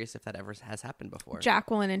curious if that ever has happened before.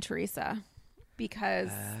 Jacqueline and Teresa,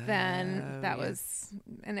 because then that was,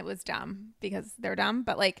 and it was dumb because they're dumb.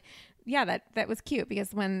 But like, yeah, that was cute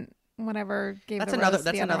because whatever gave that's the another rose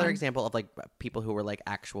that's the other another one, example of like people who were like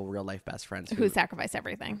actual real life best friends who sacrificed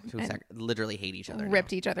everything, who literally hate each other,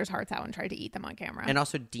 ripped each other's hearts out, and tried to eat them on camera. And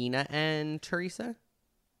also Dina and Teresa,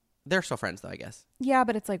 they're still friends though, I guess. Yeah,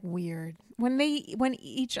 but it's like weird when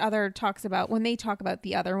each other talks about when they talk about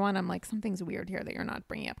the other one. I'm like, something's weird here that you're not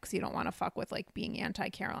bringing up because you don't want to fuck with like being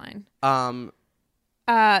anti-Caroline.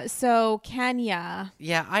 So Kenya.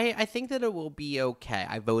 Yeah, I think that it will be okay.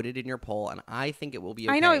 I voted in your poll, and I think it will be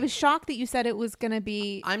okay. I know, it was shocked that you said it was going to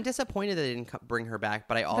be. I'm disappointed that they didn't bring her back,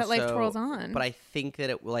 but I also that life twirls on. But I think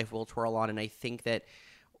that life will twirl on, and I think that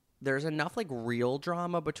there's enough like real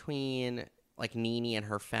drama between like Nene and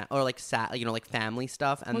her or like like family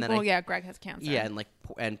stuff, and then yeah, Greg has cancer. Yeah,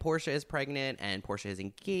 and Portia is pregnant, and Portia is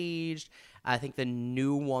engaged. I think the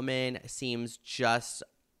new woman seems just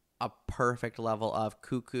a perfect level of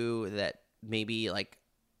cuckoo that maybe like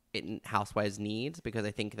Housewives needs, because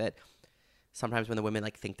I think that sometimes when the women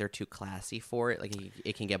like think they're too classy for it, like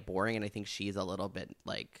it can get boring. And I think she's a little bit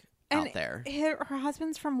like out there. Her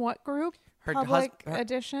husband's from what group? Her Public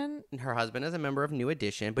Edition. Her husband is a member of New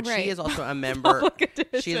Edition, but Right. she is also a member. Public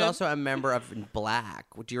Edition. She is also a member of Black.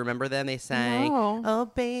 Do you remember them? They sang, No. "Oh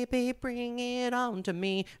baby, bring it on to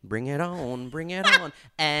me, bring it on, bring it on,"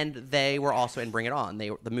 and they were also in Bring It On.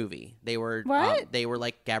 The movie. They were What? they were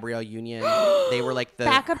like Gabrielle Union. They were like the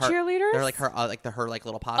Backup cheerleaders? They're like her her like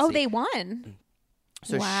little posse. Oh, they won.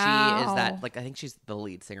 So she is Wow. that, like, I think she's the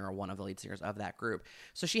lead singer or one of the lead singers of that group.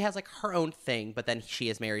 So she has like her own thing, but then she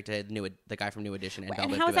is married to the guy from New Edition and And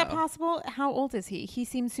Belle how is that DeVoe. possible? How old is he? He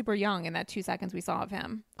seems super young in that 2 seconds we saw of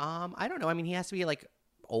him. I don't know. I mean, he has to be like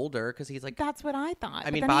older because he's like, That's what I thought. I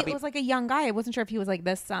mean, but then Bobby- he was like a young guy. I wasn't sure if he was like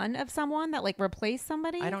the son of someone that like replaced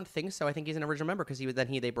somebody. I don't think so. I think he's an original member because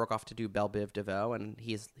they broke off to do Belle Biv DeVoe, and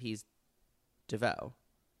he's DeVoe,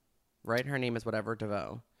 right? Her name is whatever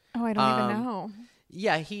DeVoe. Oh, I don't even know.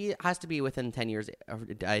 Yeah, he has to be within 10 years,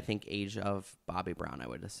 I think, age of Bobby Brown, I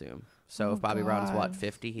would assume. So if Bobby Brown's, what,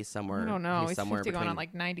 50? He's somewhere. I don't know. He's somewhere 50 between. going on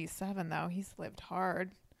like 97 though. He's lived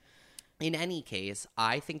hard. In any case,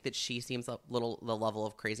 I think that she seems the level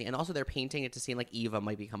of crazy. And also they're painting it to seem like Eva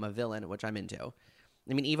might become a villain, which I'm into.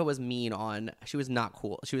 I mean, Eva was mean she was not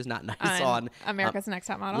cool. She was not nice on America's Next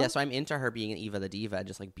Top Model. Yeah, so I'm into her being an Eva the Diva and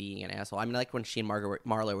just like being an asshole. I mean, like when she and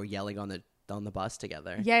Marlo were yelling on the bus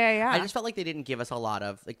together. Yeah. I just felt like they didn't give us a lot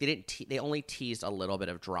of like they only teased a little bit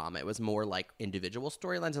of drama. It was more like individual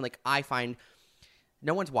storylines, and like I find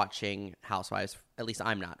no one's watching Housewives, at least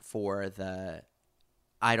I'm not, for the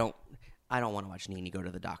I don't want to watch Nene go to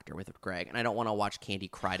the doctor with Greg, and I don't want to watch Candy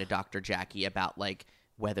cry to Dr. Jackie about like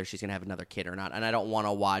whether she's gonna have another kid or not, and I don't want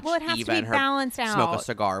to watch Well, it has to Eva be and her balanced smoke out. a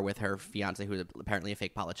cigar with her fiance, who's apparently a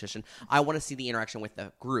fake politician. I want to see the interaction with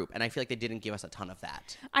the group, and I feel like they didn't give us a ton of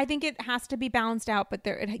that. I think it has to be balanced out, but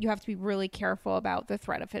you have to be really careful about the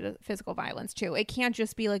threat of physical violence too. It can't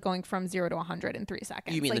just be like going from 0 to 100 in 3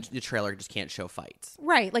 seconds. You mean like, the trailer just can't show fights?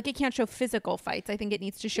 right? Like it can't show physical fights. I think it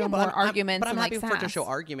needs to show But more I'm arguments. But I'm and happy like for it to sass. show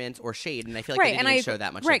arguments or shade, and I feel like they didn't show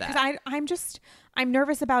that much right, of that. because I'm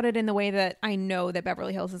nervous about it in the way that I know that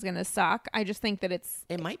Beverly Hills is going to suck. I just think that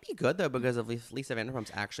it might be good though because of Lisa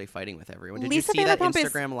Vanderpump's actually fighting with everyone. Did Lisa you see that Vanderpump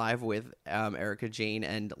is- Instagram live with Erica Jane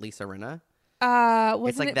and Lisa Rinna?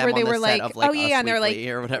 wasn't like it them where they on the were set like, of, like, oh yeah, Us and they're like, Weekly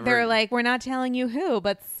or whatever. they're like, we're not telling you who,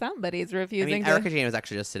 but somebody's I refusing mean, to. Erica Jane was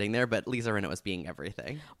actually just sitting there, but Lisa Rinna was being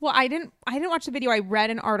everything. Well, I didn't watch the video. I read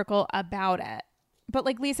an article about it. But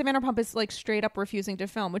like Lisa Vanderpump is like straight up refusing to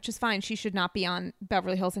film, which is fine. She should not be on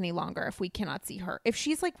Beverly Hills any longer if we cannot see her. If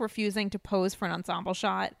she's like refusing to pose for an ensemble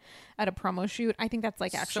shot at a promo shoot, I think that's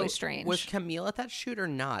like actually So, strange. Was Camille at that shoot or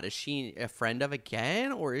not? Is she a friend of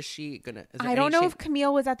again, or is she gonna? Is there I don't any know shape- if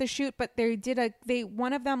Camille was at the shoot, but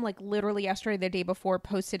one of them like literally yesterday, the day before,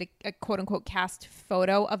 posted a quote unquote cast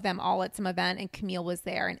photo of them all at some event, and Camille was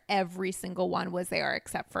there, and every single one was there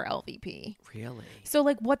except for LVP. Really? So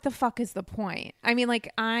like, what the fuck is the point? I mean,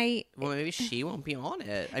 like Well, maybe she won't be on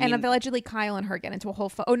it. and allegedly Kyle and her get into a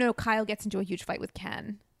whole oh no, Kyle gets into a huge fight with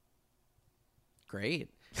Ken. Great.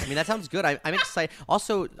 I mean, that sounds good. I'm excited.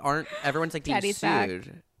 Also, aren't everyone's like being Teddy's sued?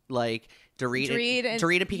 back. Like Dorit and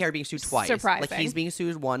PK are being sued twice. Surprising. Like he's being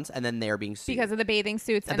sued once, and then they're being sued Because of the bathing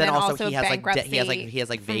suits, and then then also also he has, like, bankruptcy. he has,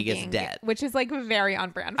 like, from Vegas being- debt. which is like very on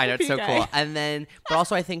brand. For I know, it's so PK. cool. And then, but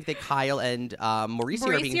also I think that Kyle and Mauricio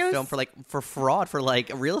are being Mauricio's- filmed for fraud, for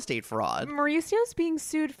like real estate fraud. Mauricio's being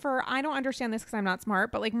sued for, I don't understand this because I'm not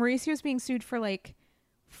smart, but like Mauricio's being sued for like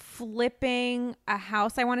flipping a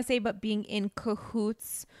house, I want to say, but being in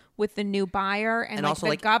cahoots with the new buyer and like also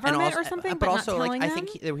the government also, or something, but but also not like telling I them?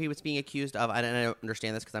 think he was being accused of, and I don't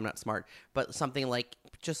understand this because I'm not smart, but something like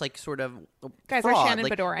just like sort of Guys, we're fraud, Shannon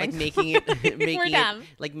like, Bedoring. like making it dumb.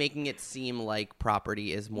 making it seem like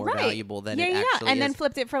property is more Right. valuable than yeah, it yeah. actually and is. then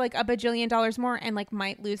flipped it for like $1 bajillion more and like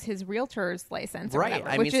might lose his realtor's license or Right. whatever,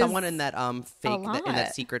 I which mean, someone in that fake in lot.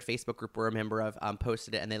 that secret Facebook group we're a member of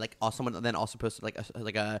posted it, and they like someone then also posted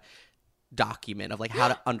like a document of like how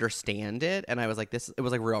to understand it, and I was like, it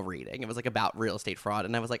was like real reading. It was like about real estate fraud,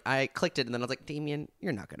 and I was like, I clicked it, and then I was like, Damien,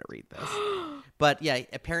 you're not gonna read this. But yeah,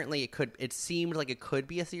 apparently it seemed like it could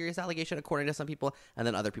be a serious allegation according to some people, and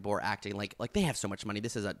then other people were acting like they have so much money,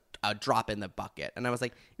 this is a drop in the bucket. And I was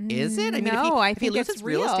like, is it? I mean, No, I if he think loses it's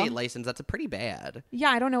real real. estate license, that's a pretty bad. Yeah,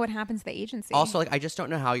 I don't know what happens to the agency. Also, like, I just don't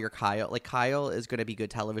know how your Kyle, like, Kyle is going to be good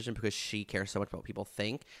television because she cares so much about what people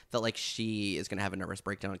think that, like, she is going to have a nervous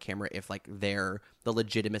breakdown on camera if, like, the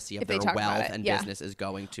legitimacy of If they their talk about wealth it, and yeah. business is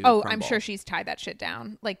going to I'm crumble. sure she's tied that shit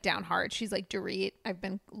down, like down hard. She's like, Dorit, I've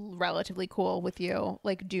been relatively cool with you.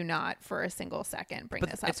 Like, do not for a single second bring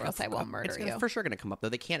this up or else I will murder it's you. for sure going to come up, though.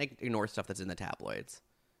 They can't ignore stuff that's in the tabloids.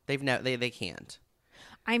 They can't.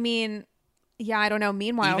 I mean, yeah, I don't know.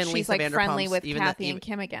 Meanwhile, Even she's Lisa like friendly Vanderpump's- with even Kathy the- and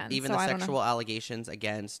Kim again. Even so the I don't know. sexual allegations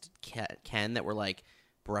against Ken that were like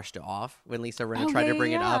brushed off when Lisa Rinna Oh, tried yeah, to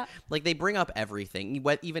bring it yeah. up. Like they bring up everything.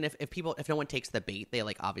 Even if no one takes the bait, they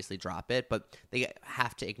like obviously drop it, but they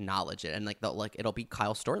have to acknowledge it. And like it'll be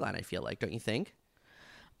Kyle's storyline. I feel like, don't you think?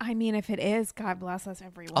 I mean, if it is, God bless us,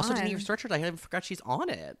 everyone. Also, Denise Richards, I forgot she's on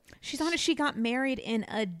it. She's on it. She got married in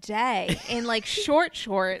a day in like shorts.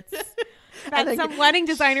 And And some wedding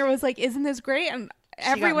designer was like, "Isn't this great?" And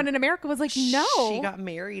everyone in America was like, "No." She got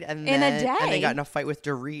married In a and then day. got in a fight with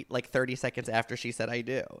Dorit like 30 seconds after she said "I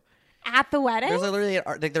do." At the wedding. There's literally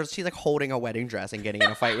she's like holding a wedding dress and getting in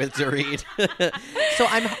a fight with Dorit. So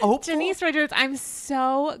I'm hopeful. Denise Richards, I'm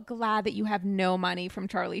so glad that you have no money from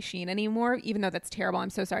Charlie Sheen anymore, even though that's terrible. I'm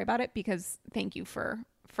so sorry about it because thank you for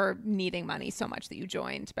needing money so much that you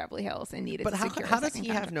joined Beverly Hills and needed But to how secure a does second he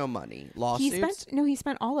have contract. no money? Lawsuits? He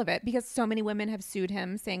spent all of it because so many women have sued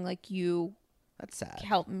him saying like you That's sad.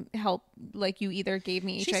 help like you either gave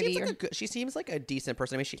me She HIV seems or like she seems like a decent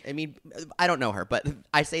person. I mean, I don't know her, but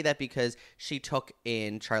I say that because she took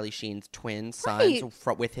in Charlie Sheen's twin sons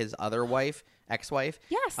with his other wife, ex-wife,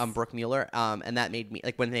 Yes. Brooke Mueller, and that made me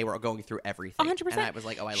like when they were going through everything, 100%. and I was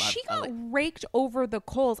like, oh, I love. She got raked over the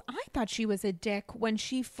coals. I thought she was a dick when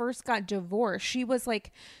she first got divorced. She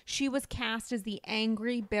was cast as the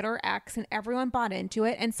angry, bitter ex, and everyone bought into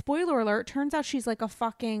it. And spoiler alert, turns out she's like a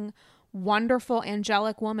fucking wonderful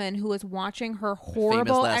angelic woman who was watching her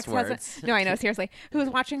horrible last ex-husband. words. No, I know, seriously. Who was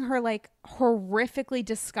watching her like horrifically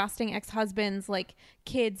disgusting ex-husband's like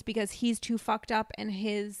kids because he's too fucked up and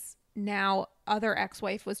his now other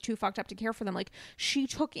ex-wife was too fucked up to care for them. Like she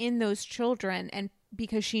took in those children and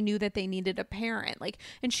because she knew that they needed a parent, like,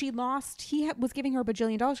 and she lost, was giving her $1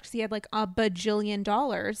 bajillion because he had like $1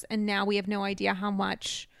 bajillion and now we have no idea how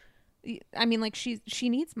much. I mean, like she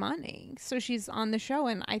needs money, so she's on the show,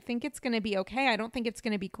 and I think it's gonna be okay. I don't think it's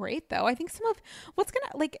gonna be great though. I think some of what's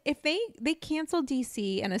gonna like if they canceled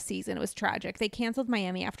DC in a season, it was tragic. They canceled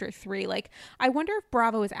Miami after 3. Like, I wonder if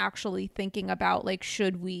Bravo is actually thinking about like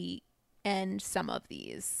should we end some of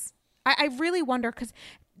these? I really wonder because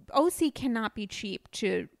OC cannot be cheap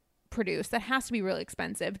to produce. That has to be really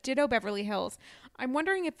expensive. Ditto Beverly Hills. I'm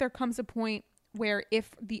wondering if there comes a point where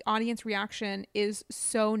if the audience reaction is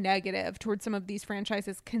so negative towards some of these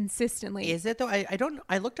franchises consistently. Is it though?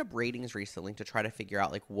 I looked up ratings recently to try to figure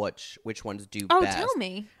out like which ones do Oh, best. tell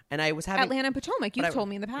me. And I was having Atlanta and Potomac. You've told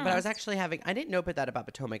me in the past. But I was actually I didn't know that about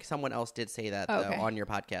Potomac. Someone else did say that Okay. though, on your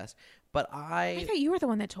podcast. But I thought you were the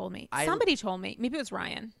one that told me. Somebody told me. Maybe it was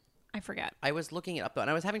Ryan. I forget. I was looking it up though, and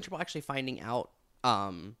I was having trouble actually finding out.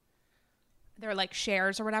 They're like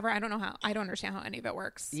shares or whatever. I don't understand how any of it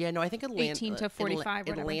works. Yeah, no, I think Atlanta 18 to 45,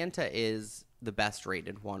 whatever. Atlanta is the best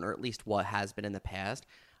rated one, or at least what has been in the past.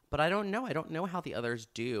 But I don't know. I don't know how the others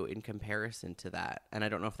do in comparison to that, and I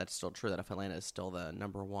don't know if that's still true. That if Atlanta is still the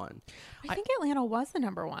number one, I think Atlanta was the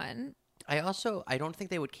number one. I don't think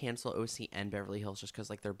they would cancel OC and Beverly Hills just because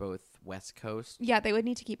like they're both West Coast. Yeah, they would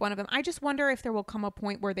need to keep one of them. I just wonder if there will come a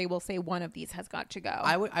point where they will say one of these has got to go.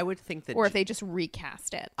 I would think that, or if they just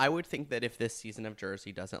recast it. I would think that if this season of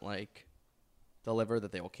Jersey doesn't like deliver,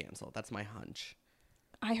 that they will cancel. That's my hunch.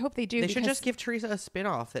 I hope they do. They should just give Teresa a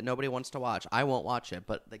spinoff that nobody wants to watch. I won't watch it,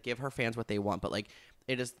 but give her fans what they want. But like,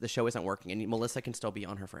 the show isn't working, and Melissa can still be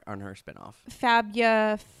on her spinoff.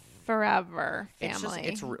 Fabia Forever It's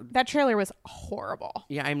family. just- that trailer was horrible.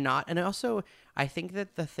 Yeah, I'm not. And also, I think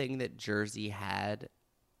that the thing that Jersey had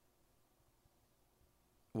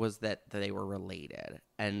was that they were related.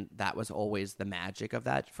 And that was always the magic of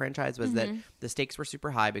that franchise, was that the stakes were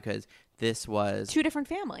super high because this was... Two different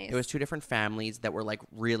families. It was two different families that were like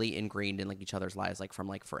really ingrained in like each other's lives, like from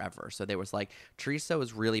like forever. So there was like Teresa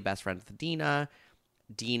was really best friends with Dina.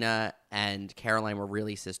 Dina and Caroline were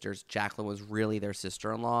really sisters. Jacqueline was really their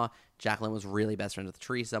sister-in-law. Jacqueline was really best friends with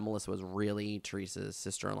Teresa. Melissa was really Teresa's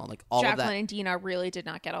sister-in-law. Like all Jacqueline of that. and Dina really did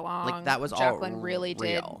not get along. Like that was Jacqueline all really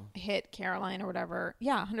real. did hit Caroline or whatever.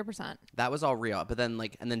 Yeah, 100%. That was all real. But then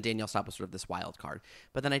and then Danielle Staub was sort of this wild card.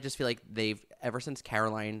 But then I just feel like ever since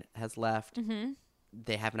Caroline has left,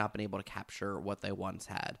 they have not been able to capture what they once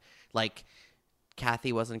had. Like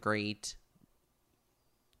Kathy wasn't great.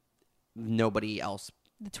 Nobody else.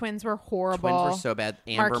 The twins were horrible. Twins were so bad.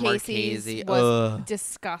 Amber Marchese Marchese was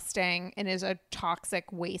disgusting and is a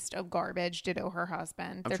toxic waste of garbage. Ditto her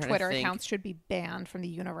husband. Their trying to Twitter think. accounts should be banned from the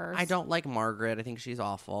universe. I don't like Margaret. I think she's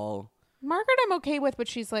awful. Margaret I'm okay with, but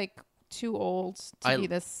she's like too old to be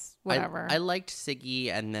this whatever. I liked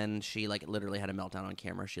Siggy, and then she like literally had a meltdown on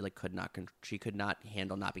camera. She like could not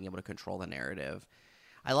handle not being able to control the narrative.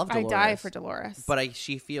 I love Dolores. I die for Dolores. But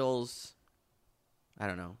she feels... I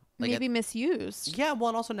don't know. Maybe misused. Yeah, well,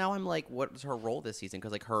 and also now I'm like, what's her role this season?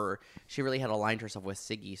 Because like she really had aligned herself with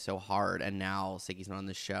Siggy so hard, and now Siggy's not on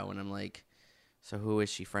the show, and I'm like, so who is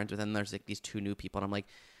she friends with? And there's like these 2 new people, and I'm like,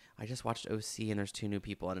 I just watched OC, and there's 2 new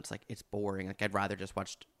people, and it's like it's boring. Like I'd rather just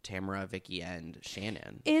watch Tamara, Vicky, and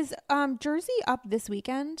Shannon. Is Jersey up this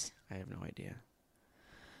weekend? I have no idea.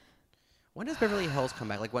 When does Beverly Hills come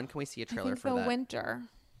back? Like when can we see a trailer for that? Winter.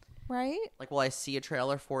 Right? Like, will I see a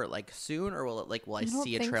trailer for it like soon, or will I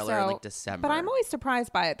see a think trailer in so. like December? But I'm always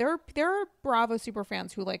surprised by it. There are Bravo super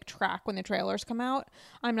fans who like track when the trailers come out.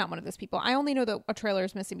 I'm not one of those people. I only know that a trailer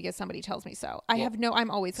is missing because somebody tells me so. I'm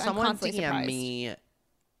constantly DM surprised. me.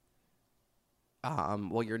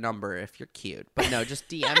 Well, your number if you're cute, but no, just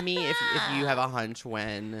DM me if you have a hunch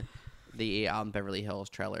when the Beverly Hills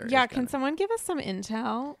trailer. Yeah, can someone give us some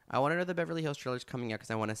intel? I want to know the Beverly Hills trailer is coming out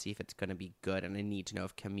because I want to see if it's going to be good, and I need to know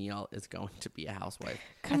if Camille is going to be a housewife.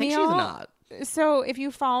 I think she's not. So if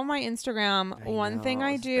you follow my Instagram, one thing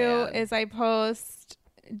I do is I post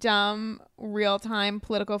dumb real-time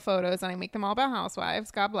political photos and I make them all about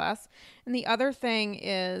housewives. God bless. And the other thing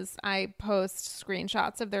is I post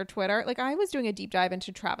screenshots of their Twitter. Like I was doing a deep dive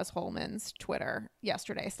into Travis Holman's Twitter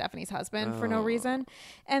yesterday, Stephanie's husband, for no reason.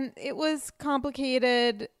 And it was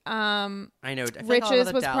complicated. I know.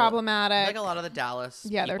 Rich's was problematic. I think a lot of the Dallas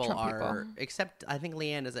they're people Trump are, people. except I think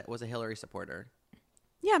Leanne was a Hillary supporter.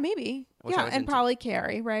 Yeah, maybe. Which I was and into. probably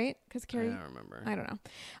Carrie, right? Because Carrie, I don't remember. I don't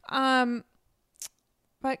know.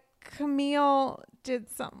 But Camille did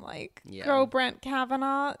some go Brent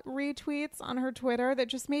Kavanaugh retweets on her Twitter that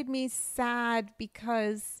just made me sad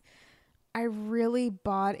because I really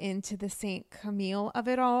bought into the Saint Camille of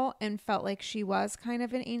it all and felt like she was kind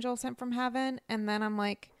of an angel sent from heaven. And then I'm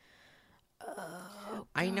like, oh,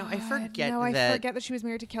 I know. I forget that she was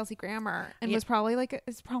married to Kelsey Grammer and was probably like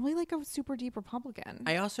a super deep Republican.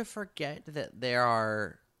 I also forget that there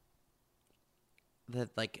are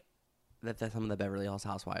that some of the Beverly Hills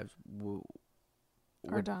housewives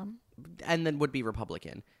are dumb and then would be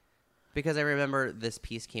Republican, because I remember this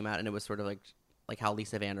piece came out and it was sort of like how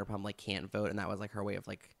Lisa Vanderpump can't vote, and that was her way of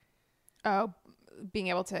being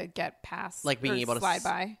able to get past, being able to slide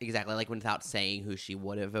by, exactly, without saying who she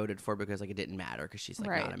would have voted for, because it didn't matter because she's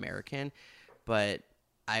right. not American. But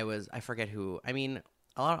I forget who. I mean,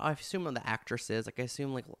 I assume the actresses. I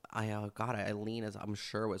assume Eileen I'm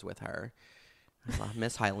sure was with her. I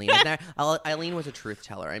miss Eileen. Eileen was a truth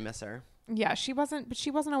teller. I miss her. Yeah, she wasn't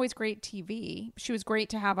always great TV. She was great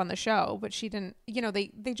to have on the show, but she didn't.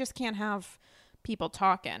 They just can't have people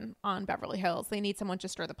talking on Beverly Hills. They need someone to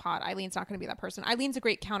stir the pot. Eileen's not going to be that person. Eileen's a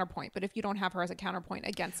great counterpoint, but if you don't have her as a counterpoint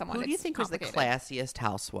against someone, who do you think was the classiest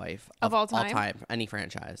housewife of all time? Any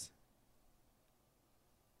franchise?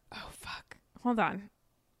 Oh fuck! Hold on.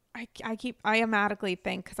 I automatically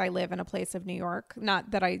think, because I live in a place of New York.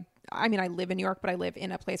 Not that I live in New York, but I live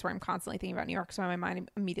in a place where I'm constantly thinking about New York. So my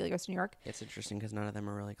mind immediately goes to New York. It's interesting because none of them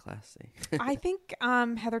are really classy. I think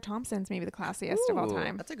Heather Thompson's maybe the classiest of all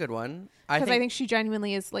time. That's a good one. Because I think she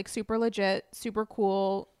genuinely is super legit, super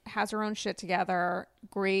cool, has her own shit together,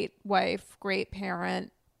 great wife, great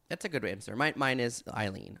parent. That's a good answer. Mine is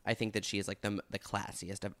Eileen. I think that she is the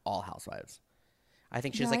classiest of all housewives. I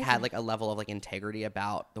think she's had a level of integrity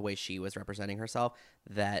about the way she was representing herself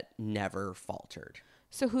that never faltered.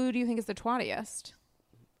 So who do you think is the twattiest?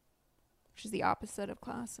 Which is the opposite of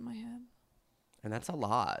class in my head. And that's a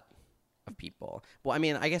lot of people. Well, I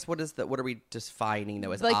mean, I guess what are we defining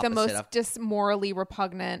though as the most morally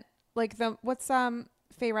repugnant? What's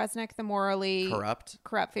Faye Resnick, the morally corrupt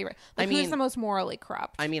favorite? Who's the most morally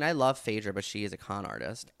corrupt? I mean, I love Phaedra, but she is a con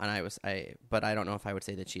artist, and but I don't know if I would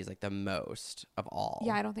say that she's the most of all.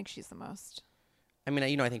 Yeah, I don't think she's the most. I mean,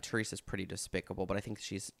 I think Teresa's pretty despicable, but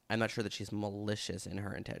I'm not sure that she's malicious in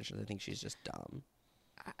her intentions. I think she's just dumb.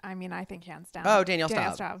 I mean, I think hands down. Oh, Danielle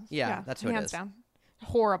Staub. Yeah, that's who it is. Hands down.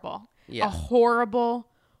 Horrible. Yeah. A horrible,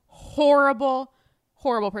 horrible,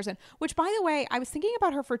 horrible person. Which, by the way, I was thinking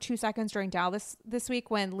about her for 2 seconds during Dallas this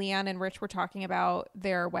week when Leanne and Rich were talking about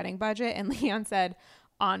their wedding budget, and Leanne said,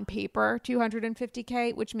 on paper,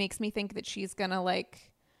 $250K, which makes me think that she's gonna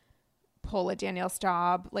pull a Danielle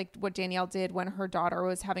Staub, what Danielle did when her daughter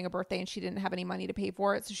was having a birthday and she didn't have any money to pay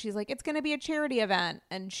for it. So she's it's going to be a charity event,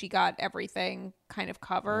 and she got everything kind of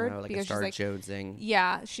covered because she's jonesing.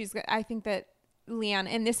 Yeah, I think that Leanne,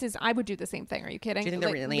 and I would do the same thing. Are you kidding? Do you think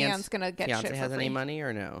that Leanne's going to get shit for free? Has any money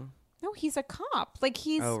or no? No, he's a cop.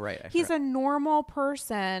 He's a normal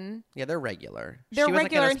person. Yeah, they're regular. They're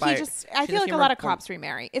regular, and I feel like a lot of cops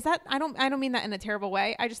remarry. Is that? I don't mean that in a terrible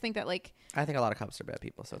way. I just think that I think a lot of cops are bad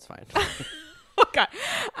people, so it's fine. Oh God,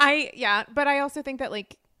 but I also think that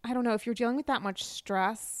I don't know, if you're dealing with that much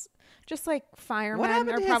stress. Just like What firemen happened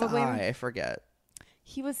are to his probably. eye? I forget.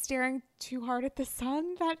 He was staring too hard at the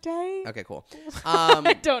sun that day. Okay, cool.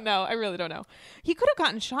 I don't know. I really don't know. He could have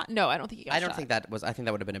gotten shot. No, I don't think he got shot. I don't think that was. I think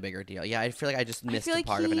that would have been a bigger deal. Yeah, I feel like I just missed feel a like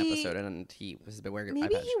part of an he- episode, and he was a bit weird.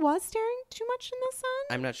 Maybe he was staring too much in the sun.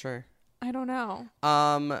 I'm not sure. I don't know.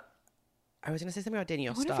 I was gonna say something about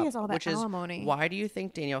Danielle What if Staub, he has all that which is alimony? why do you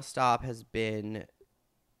think Danielle Staub has been?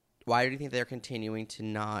 Why do you think they're continuing to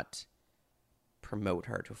not promote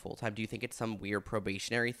her to full time? Do you think it's some weird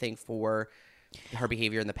probationary thing for her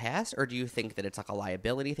behavior in the past, or do you think that it's like a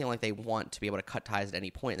liability thing, like they want to be able to cut ties at any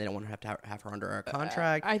point, they don't want to have her under a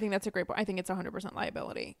contract? I think that's a great point. I think it's 100%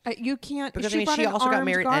 liability. You can't Because she I mean, she also got armed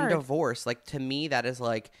married guard. and divorced. Like, to me, that is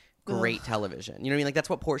like great television. You know what I mean? Like, that's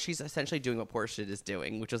what she's essentially doing what Portia is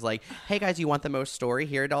doing, which is like, hey guys, you want the most story?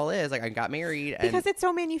 Here it all is. Like, I got married. And Because it's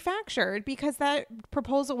so manufactured. Because that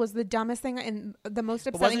proposal was the dumbest thing and the most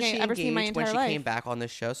upsetting wasn't thing she I ever seen in my engaged when entire she life. came back on the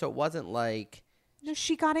show? So it wasn't like No,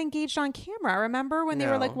 she got engaged on camera. Remember when they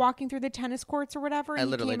were like No. walking through the tennis courts or whatever? And I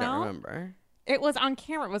he literally came don't out? remember. It was on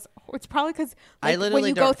camera. It's probably because I when literally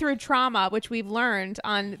you go don't- through trauma, which we've learned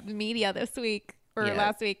on the media this week or Yeah.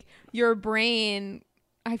 last week, your brain,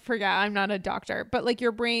 I forget, I'm not a doctor, but like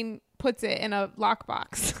your brain puts it in a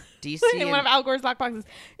lockbox. DC in one of Al Gore's lockboxes.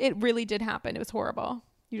 It really did happen. It was horrible.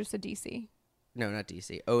 You just said DC. No, not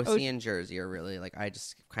DC. OC and Jersey are really like, I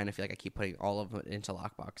just kind of feel like I keep putting all of them into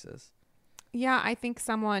lockboxes. Yeah, I think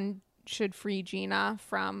someone should free Gina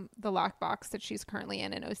from the lockbox that she's currently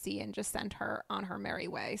in OC and just send her on her merry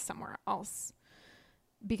way somewhere else,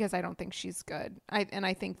 because I don't think she's good.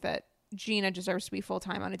 I think that Gina deserves to be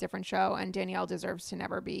full-time on a different show, and Danielle deserves to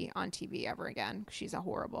never be on TV ever again. She's a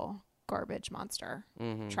horrible garbage monster,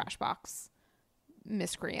 trash box,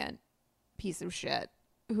 miscreant, piece of shit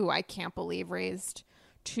who I can't believe raised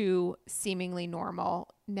two seemingly normal,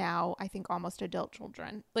 now I think almost adult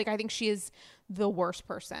children. Like, I think she is the worst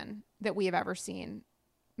person that we have ever seen.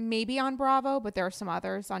 Maybe on Bravo, but there are some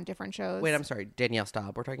others on different shows. Wait, I'm sorry. Danielle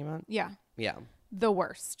Staub we're talking about? Yeah. Yeah. The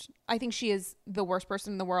worst. I think she is the worst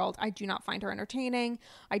person in the world. I do not find her entertaining.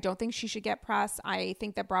 I don't think she should get press. I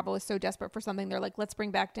think that Bravo is so desperate for something. They're like, let's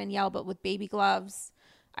bring back Danielle, but with baby gloves.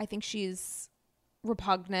 I think she's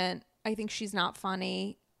repugnant. I think she's not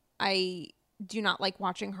funny. I do not like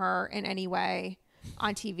watching her in any way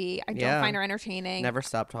on TV. I don't find her entertaining. Never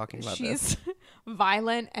stop talking about She's this.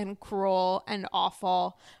 violent and cruel and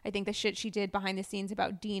awful. I think the shit she did behind the scenes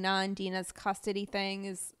about Dina and Dina's custody thing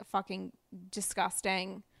is fucking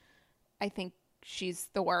disgusting. I think she's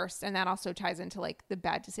the worst. And that also ties into like the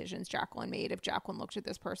bad decisions Jacqueline made. If Jacqueline looked at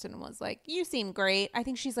this person and was like, you seem great. I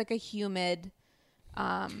think she's like a humid.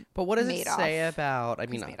 But what does it say Madoff. about, I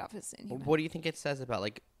mean, Madoff is inhuman. what do you think it says about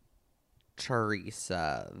like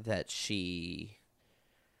Teresa that she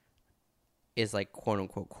is like quote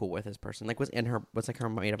unquote cool with this person? Like, what's like her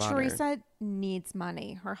maid of honor? Teresa needs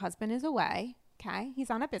money. Her husband is away. Okay. He's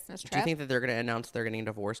on a business trip. Do you think that they're going to announce they're getting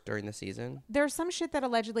divorced during the season? There's some shit that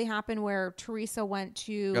allegedly happened where Teresa went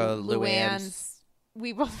to Luann's.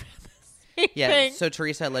 We both read the same Yeah. thing. So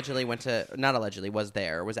Teresa allegedly was at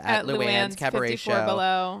Luann's cabaret 54 show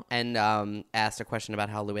Below. and asked a question about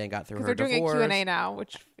how Luann got through her They're doing divorce. a Q&A now,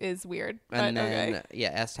 which is weird. And but then, okay.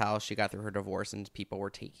 asked how she got through her divorce, and people were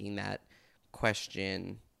taking that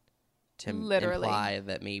question to Literally. imply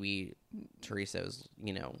that maybe Teresa was,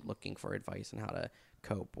 looking for advice on how to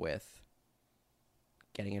cope with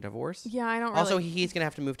getting a divorce. Yeah, I don't really. Also, he's going to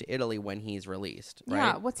have to move to Italy when he's released, right?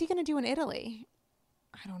 Yeah, what's he going to do in Italy?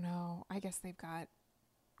 I don't know. I guess they've got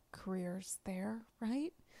careers there,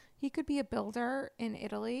 right? He could be a builder in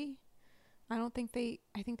Italy. I think they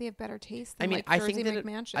have better taste than like Jersey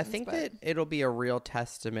McMansions. I think that it'll be a real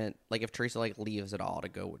testament, like if Teresa like leaves it all to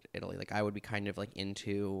go to Italy, like I would be kind of like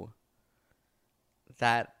into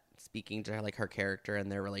that, speaking to her, like her character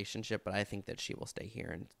and their relationship, but I think that she will stay here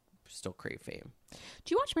and still crave fame.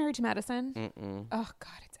 Do you watch Married to Medicine? Mm-mm. Oh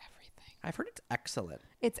God, it's everything. I've heard it's excellent.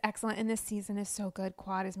 It's excellent, and this season is so good.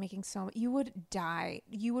 Quad is making you would die.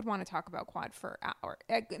 You would want to talk about Quad for hours.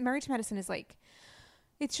 Married to Medicine is like,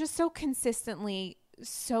 it's just so consistently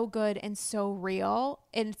so good and so real,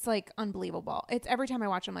 and it's like unbelievable. It's every time I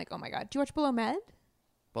watch, I'm like, oh my God. Do you watch Below Med?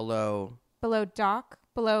 Below Deck?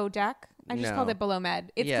 I just No. called it Below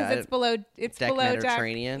Med. It's Yeah, because it's below. It's Deck below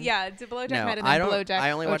Mediterranean? Deck. Yeah, it's Below Deck No, Med and I then don't. Below Deck.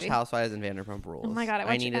 I only watch OG. Housewives and Vanderpump Rules. Oh my God, I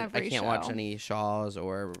watch every I can't watch show. any Shaws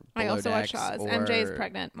or I Below also watch Decks Shaws. or MJ is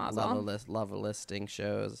pregnant. Mazel. love listing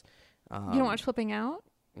shows. You don't watch Flipping Out?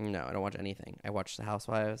 No, I don't watch anything. I watch the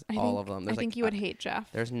Housewives, I all think- of them. I think you would hate Jeff.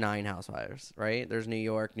 There's 9 Housewives, right? There's New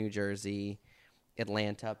York, New Jersey,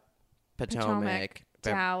 Atlanta, Potomac,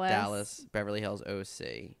 Dallas. Beverly Hills,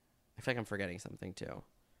 OC. I feel like I'm forgetting something too.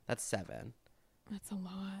 That's 7. That's a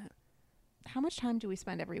lot. How much time do we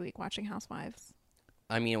spend every week watching Housewives?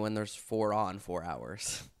 I mean, when there's 4 on, 4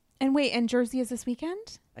 hours. And wait, and Jersey is this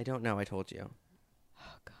weekend? I don't know. I told you.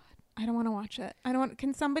 Oh God, I don't want to watch it.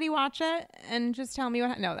 Can somebody watch it and just tell me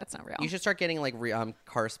what? No, that's not real. You should start getting like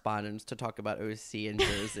correspondents to talk about OC and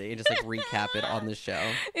Jersey and just like recap it on the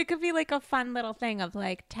show. It could be like a fun little thing of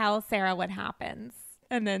like, tell Sarah what happens,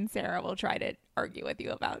 and then Sarah will try to argue with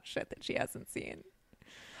you about shit that she hasn't seen.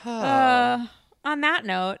 On that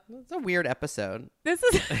note, it's a weird episode. This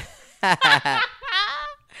is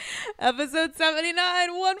episode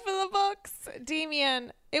 79, one for the books.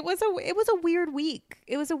 Damian, it was a weird week.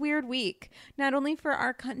 It was a weird week, not only for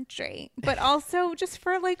our country, but also just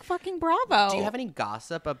for like fucking Bravo. Do you have any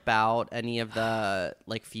gossip about any of the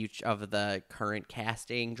like future of the current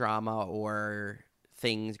casting drama or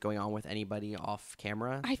things going on with anybody off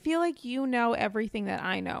camera? I feel like you know everything that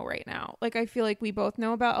I know right now. Like, I feel like we both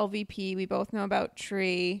know about LVP. We both know about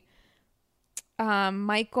Tree.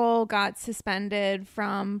 Michael got suspended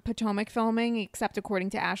from Potomac filming, except according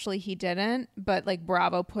to Ashley, he didn't. But like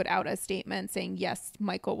Bravo put out a statement saying, yes,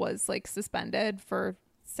 Michael was like suspended for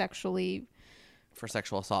sexual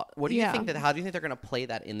assault. What do you think how do you think they're going to play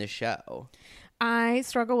that in the show? I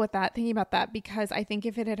struggle with that, thinking about that, because I think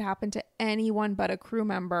if it had happened to anyone but a crew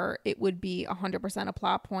member, it would be 100% a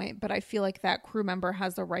plot point. But I feel like that crew member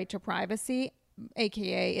has the right to privacy,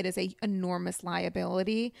 aka it is a enormous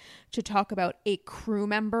liability to talk about a crew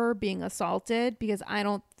member being assaulted, because I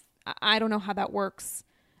don't know how that works.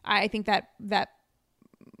 I think that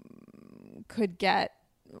could get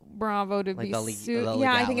Bravo to like be sued.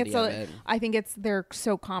 Yeah, I think it's they're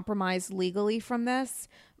so compromised legally from this.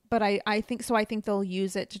 But I think they'll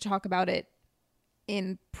use it to talk about it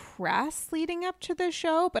in press leading up to the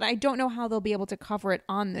show. But I don't know how they'll be able to cover it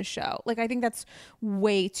on the show. Like, I think that's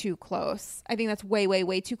way too close. I think that's way, way,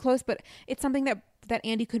 way too close. But it's something that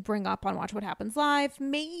Andy could bring up on Watch What Happens Live.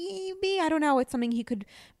 Maybe. I don't know. It's something he could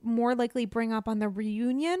more likely bring up on the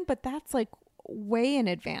reunion. But that's like way in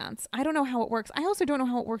advance. I don't know how it works. I also don't know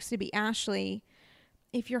how it works to be Ashley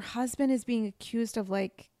if your husband is being accused of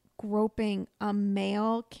like groping a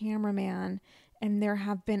male cameraman, and there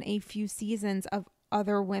have been a few seasons of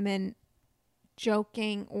other women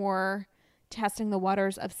joking or testing the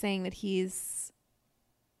waters of saying that he's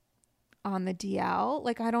on the DL.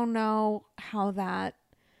 Like, I don't know how that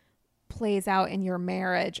plays out in your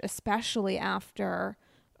marriage, especially after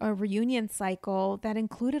a reunion cycle that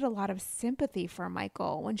included a lot of sympathy for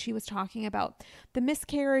Michael when she was talking about the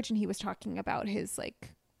miscarriage, and he was talking about his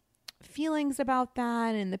like feelings about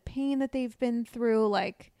that and the pain that they've been through,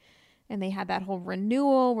 like, and they had that whole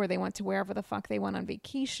renewal where they went to wherever the fuck they went on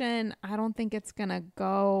vacation. I don't think it's gonna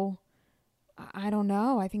go. I don't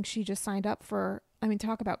know. I think she just signed up for, I mean,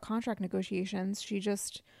 talk about contract negotiations. She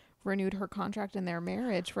just renewed her contract in their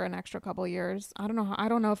marriage for an extra couple years. I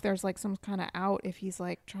don't know if there's like some kind of out if he's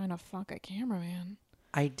like trying to fuck a cameraman.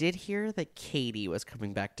 I did hear that Katie was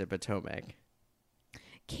coming back to Potomac.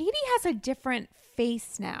 Katie has a different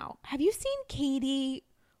face now. Have you seen Katie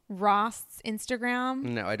Rost's Instagram?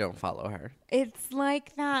 No, I don't follow her. It's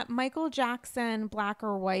like that Michael Jackson black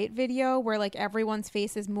or white video where like everyone's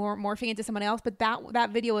face is morphing into someone else. But that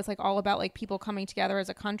video is like all about like people coming together as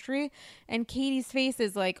a country. And Katie's face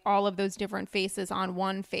is like all of those different faces on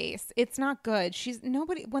one face. It's not good.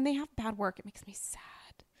 When they have bad work, it makes me sad.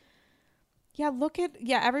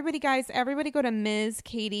 Yeah, everybody go to Ms.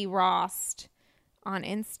 Katie Rost on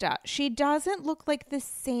Insta. She doesn't look like the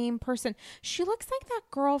same person. She looks like that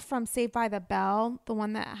girl from Saved by the Bell, the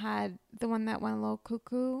one that went a little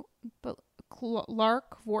cuckoo, but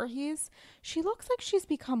Lark Voorhees. She looks like she's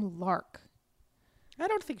become Lark. I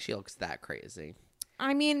don't think she looks that crazy.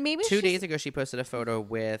 I mean, maybe 2 days ago she posted a photo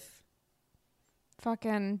with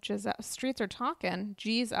fucking Giselle. Streets are talking.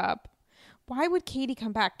 G's up. Why would Katie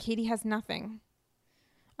come back? Katie has nothing.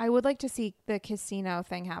 I would like to see the casino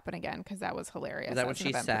thing happen again, because that was hilarious. Is that when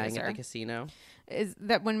she sang at the casino? Is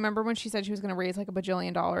that remember when she said she was going to raise like $1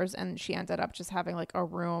 bajillion and she ended up just having like a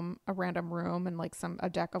random room and like a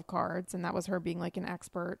deck of cards, and that was her being like an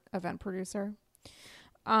expert event producer.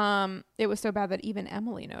 It was so bad that even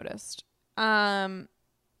Emily noticed. Yeah,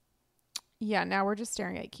 now we're just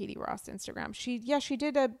staring at Katie Rost's Instagram. She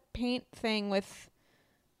did a paint thing with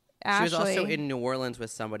Ashley. She was also in New Orleans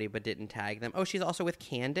with somebody but didn't tag them. Oh, she's also with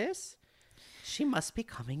Candace? She must be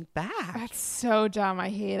coming back. That's so dumb. I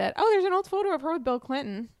hate it. Oh, there's an old photo of her with Bill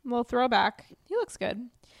Clinton. A little throwback. He looks good.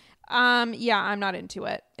 Yeah, I'm not into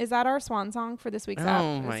it. Is that our swan song for this week's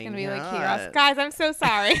app? It's going to be like Kiros. Guys, I'm so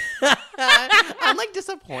sorry. I'm like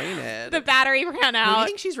disappointed. The battery ran out. Who do you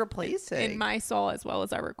think she's replacing? In my soul, as well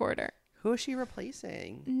as our recorder. Who is she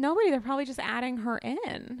replacing? Nobody. They're probably just adding her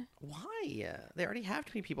in. Why? They already have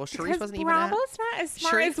too many people. Charisse Because wasn't even. Bravo's not as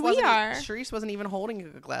smart as we are. Charisse wasn't even holding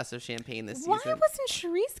a glass of champagne this Why season. wasn't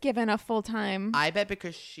Charisse given a full time? I bet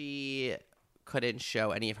because she couldn't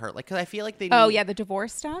show any of her, like, because I feel like they. Oh yeah, the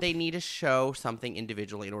divorce stuff. They need to show something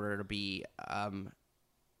individually in order to be.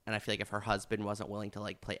 And I feel like if her husband wasn't willing to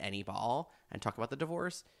like play any ball and talk about the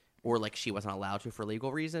divorce, or like she wasn't allowed to for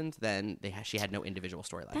legal reasons, then she had no individual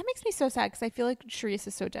storyline. That makes me so sad because I feel like Charisse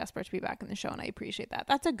is so desperate to be back in the show, and I appreciate that.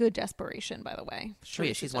 That's a good desperation, by the way. Oh,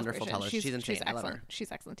 yeah, she's wonderful. Tell her she's insane. She's I love excellent. her.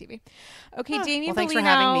 She's excellent TV. Okay, Damien well, thanks Bellino. for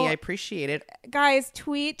having me. I appreciate it. Guys,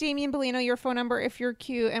 tweet Damien Bellino your phone number if you're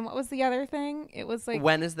cute. And what was the other thing? It was like,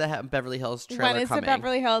 when is the Beverly Hills trailer when is coming? the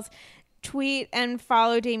Beverly Hills? Tweet and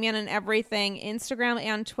follow Damien on everything, Instagram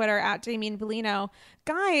and Twitter at Damien Bellino.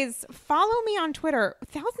 Guys, follow me on Twitter.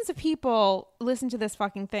 Thousands of people listen to this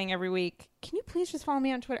fucking thing every week. Can you please just follow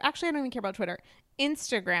me on Twitter? Actually, I don't even care about Twitter.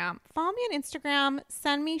 Instagram. Follow me on Instagram.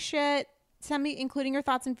 Send me shit. Send me, including your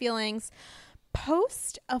thoughts and feelings.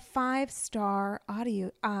 Post a 5-star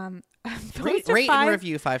audio. Rate and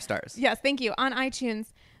review 5 stars. Yes, thank you. On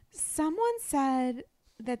iTunes. Someone said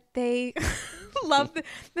that they love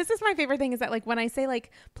this is my favorite thing, is that like when I say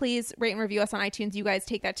like please rate and review us on iTunes, you guys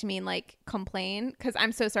take that to mean like complain, because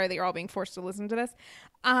I'm so sorry that you're all being forced to listen to this.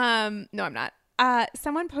 No, I'm not.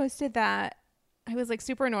 Someone posted that I was like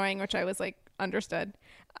super annoying, which I was like understood,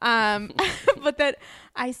 but that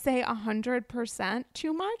I say 100%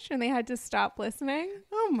 too much and they had to stop listening.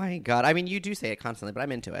 Oh my god! I mean, you do say it constantly, but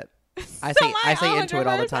I'm into it. I I say into it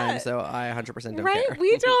all the 100%. time, so I 100% don't Right? care.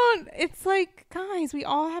 We don't. It's like, guys, we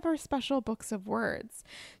all have our special books of words.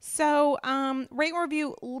 So rate and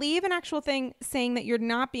review, leave an actual thing saying that you're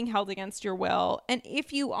not being held against your will. And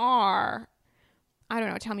if you are, I don't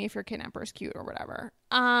know, tell me if your kidnapper is cute or whatever.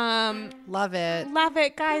 Love it. Love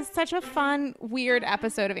it, guys. Such a fun, weird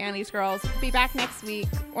episode of Andy's Girls. Be back next week,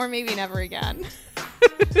 or maybe never again.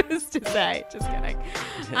 Just to say, just kidding.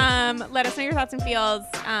 Let us know your thoughts and feels.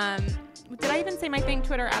 Did I even say my thing?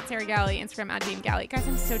 Twitter at Sarah Galley, Instagram at Jane Galley. Guys,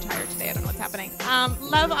 I'm so tired today. I don't know what's happening.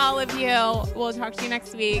 Love all of you. We'll talk to you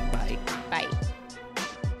next week. Bye. Bye.